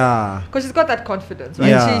 Yeah. because she's got that confidence, right?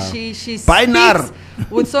 Yeah. She speaks Bainar.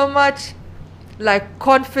 with so much like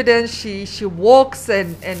confidence. She walks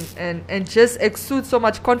and just exudes so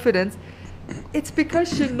much confidence. It's because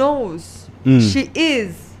she knows she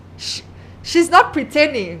is. She's not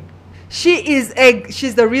pretending. she's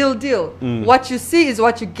the real deal. What you see is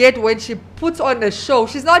what you get when she puts on a show.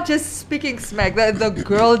 She's not just speaking smack. The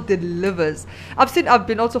girl delivers. I've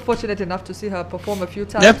been also fortunate enough to see her perform a few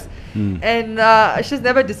times, and she's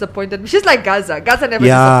never disappointed me. She's like Gaza. Gaza never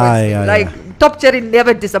disappoints me. Like Top Cherry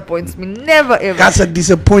never disappoints me. Never ever. Gaza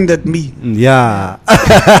disappointed me. Ja.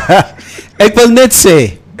 Ek wil net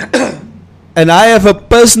sê, and I have a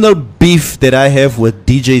personal beef that I have with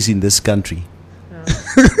DJs in this country.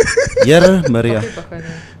 Jere Maria.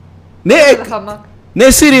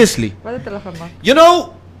 Nee, seriously. You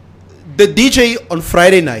know, the DJ on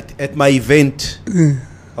Friday night at my event,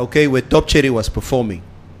 okay, where Top Cherry was performing.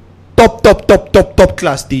 Top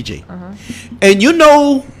class DJ. And you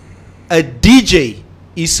know, a DJ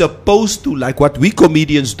is supposed to, like what we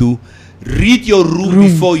comedians do, read your room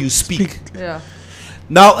before you speak. Yeah.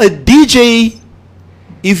 Now, a DJ,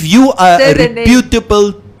 if you are Say a the name.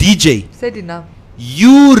 reputable DJ, Said enough.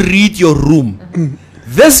 you read your room.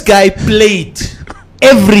 This guy played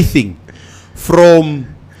everything from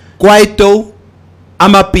Kwaito,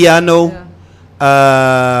 Amapiano,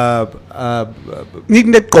 Nie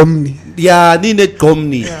net kom nie. ja, nie net kom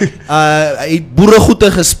nie. Hy het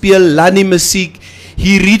boeregoede gespeel, Lani musiek.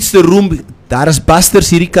 He reads the room. Daar is busters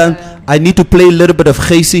hierdie kant. I need to play a little bit of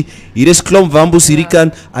Geesie. Hier is klomp wambos hierdie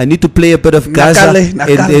kant. I need to play a bit of Gaza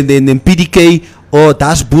en PDK. Oh,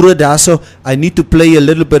 daar's boere daarso. I need to play a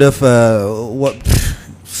little bit of what?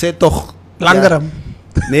 Sê tog Langeram.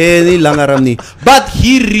 Nee, nie Langeram nie. But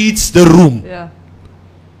he reads the room. Yeah.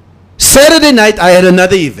 Saturday night I had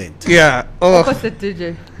another event. Ja. Oh. What's the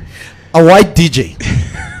DJ? A white DJ.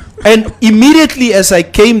 And immediately as I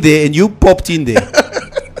came there and you popped in there,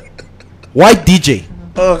 white DJ.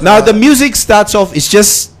 Now the music starts off, it's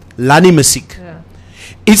just Lani music. Yeah.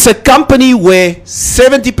 It's a company where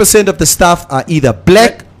 70% of the staff are either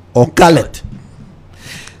black or colored.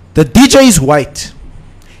 The DJ is white.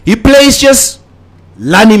 He plays just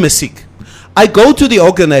Lani music. I go to the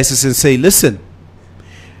organizers and say, listen,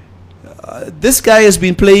 this guy has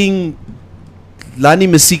been playing Lani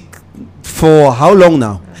music for how long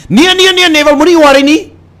now? Nee, wel moenie worry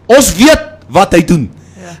nie. Ons weet wat hy doen.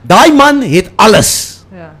 Daai man het alles.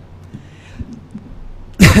 Yeah.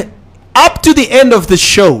 Up to the end of the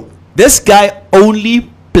show, this guy only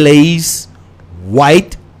plays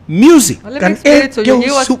white music. Well, let me explain it to you.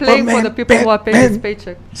 He was playing for the people who are paying his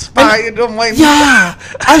paycheck. Spy, you don't mind. Yeah,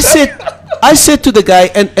 I said to the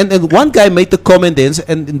guy, and one guy made the comment then,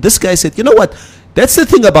 and this guy said, you know what? That's the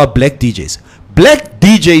thing about black DJs. Black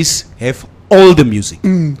DJs have all the music.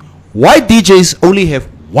 White DJs only have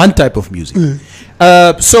one type of music.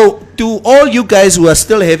 So to all you guys who are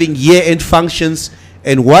still having year-end functions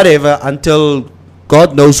and whatever until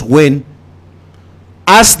God knows when,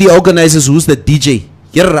 ask the organizers who's the DJ.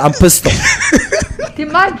 Here, I'm pissed off. Die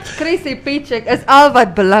man kry sy paycheck is al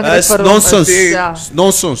wat belangrik vir hom is. Nonsense. Ja. It's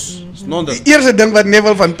nonsense. It's nonsense. Die eerste ding wat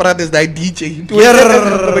Neville van praat is die DJ.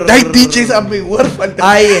 Die DJ's aan my hoor van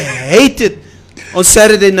I hate it on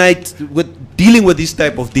Saturday night with dealing with this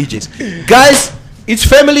type of DJs. Guys, it's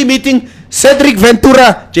family meeting. Cedric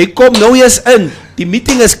Ventura, jy kom nou eers in. Die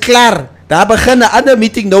meeting is klaar. Daar begin 'n ander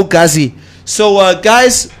meeting nou, Gazi. So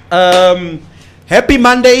guys, happy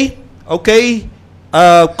Monday. Okay.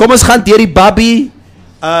 Kom ons gaan deur die Bobby.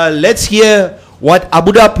 Let's hear what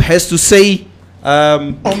Abu Dhabi has to say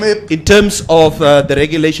in terms of the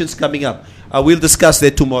regulations coming up. We'll discuss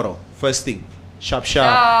that tomorrow. First thing. Sharp.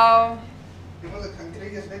 Ciao.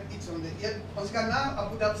 Ons kan na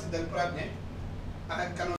Abu Dhabi se ding praat, né?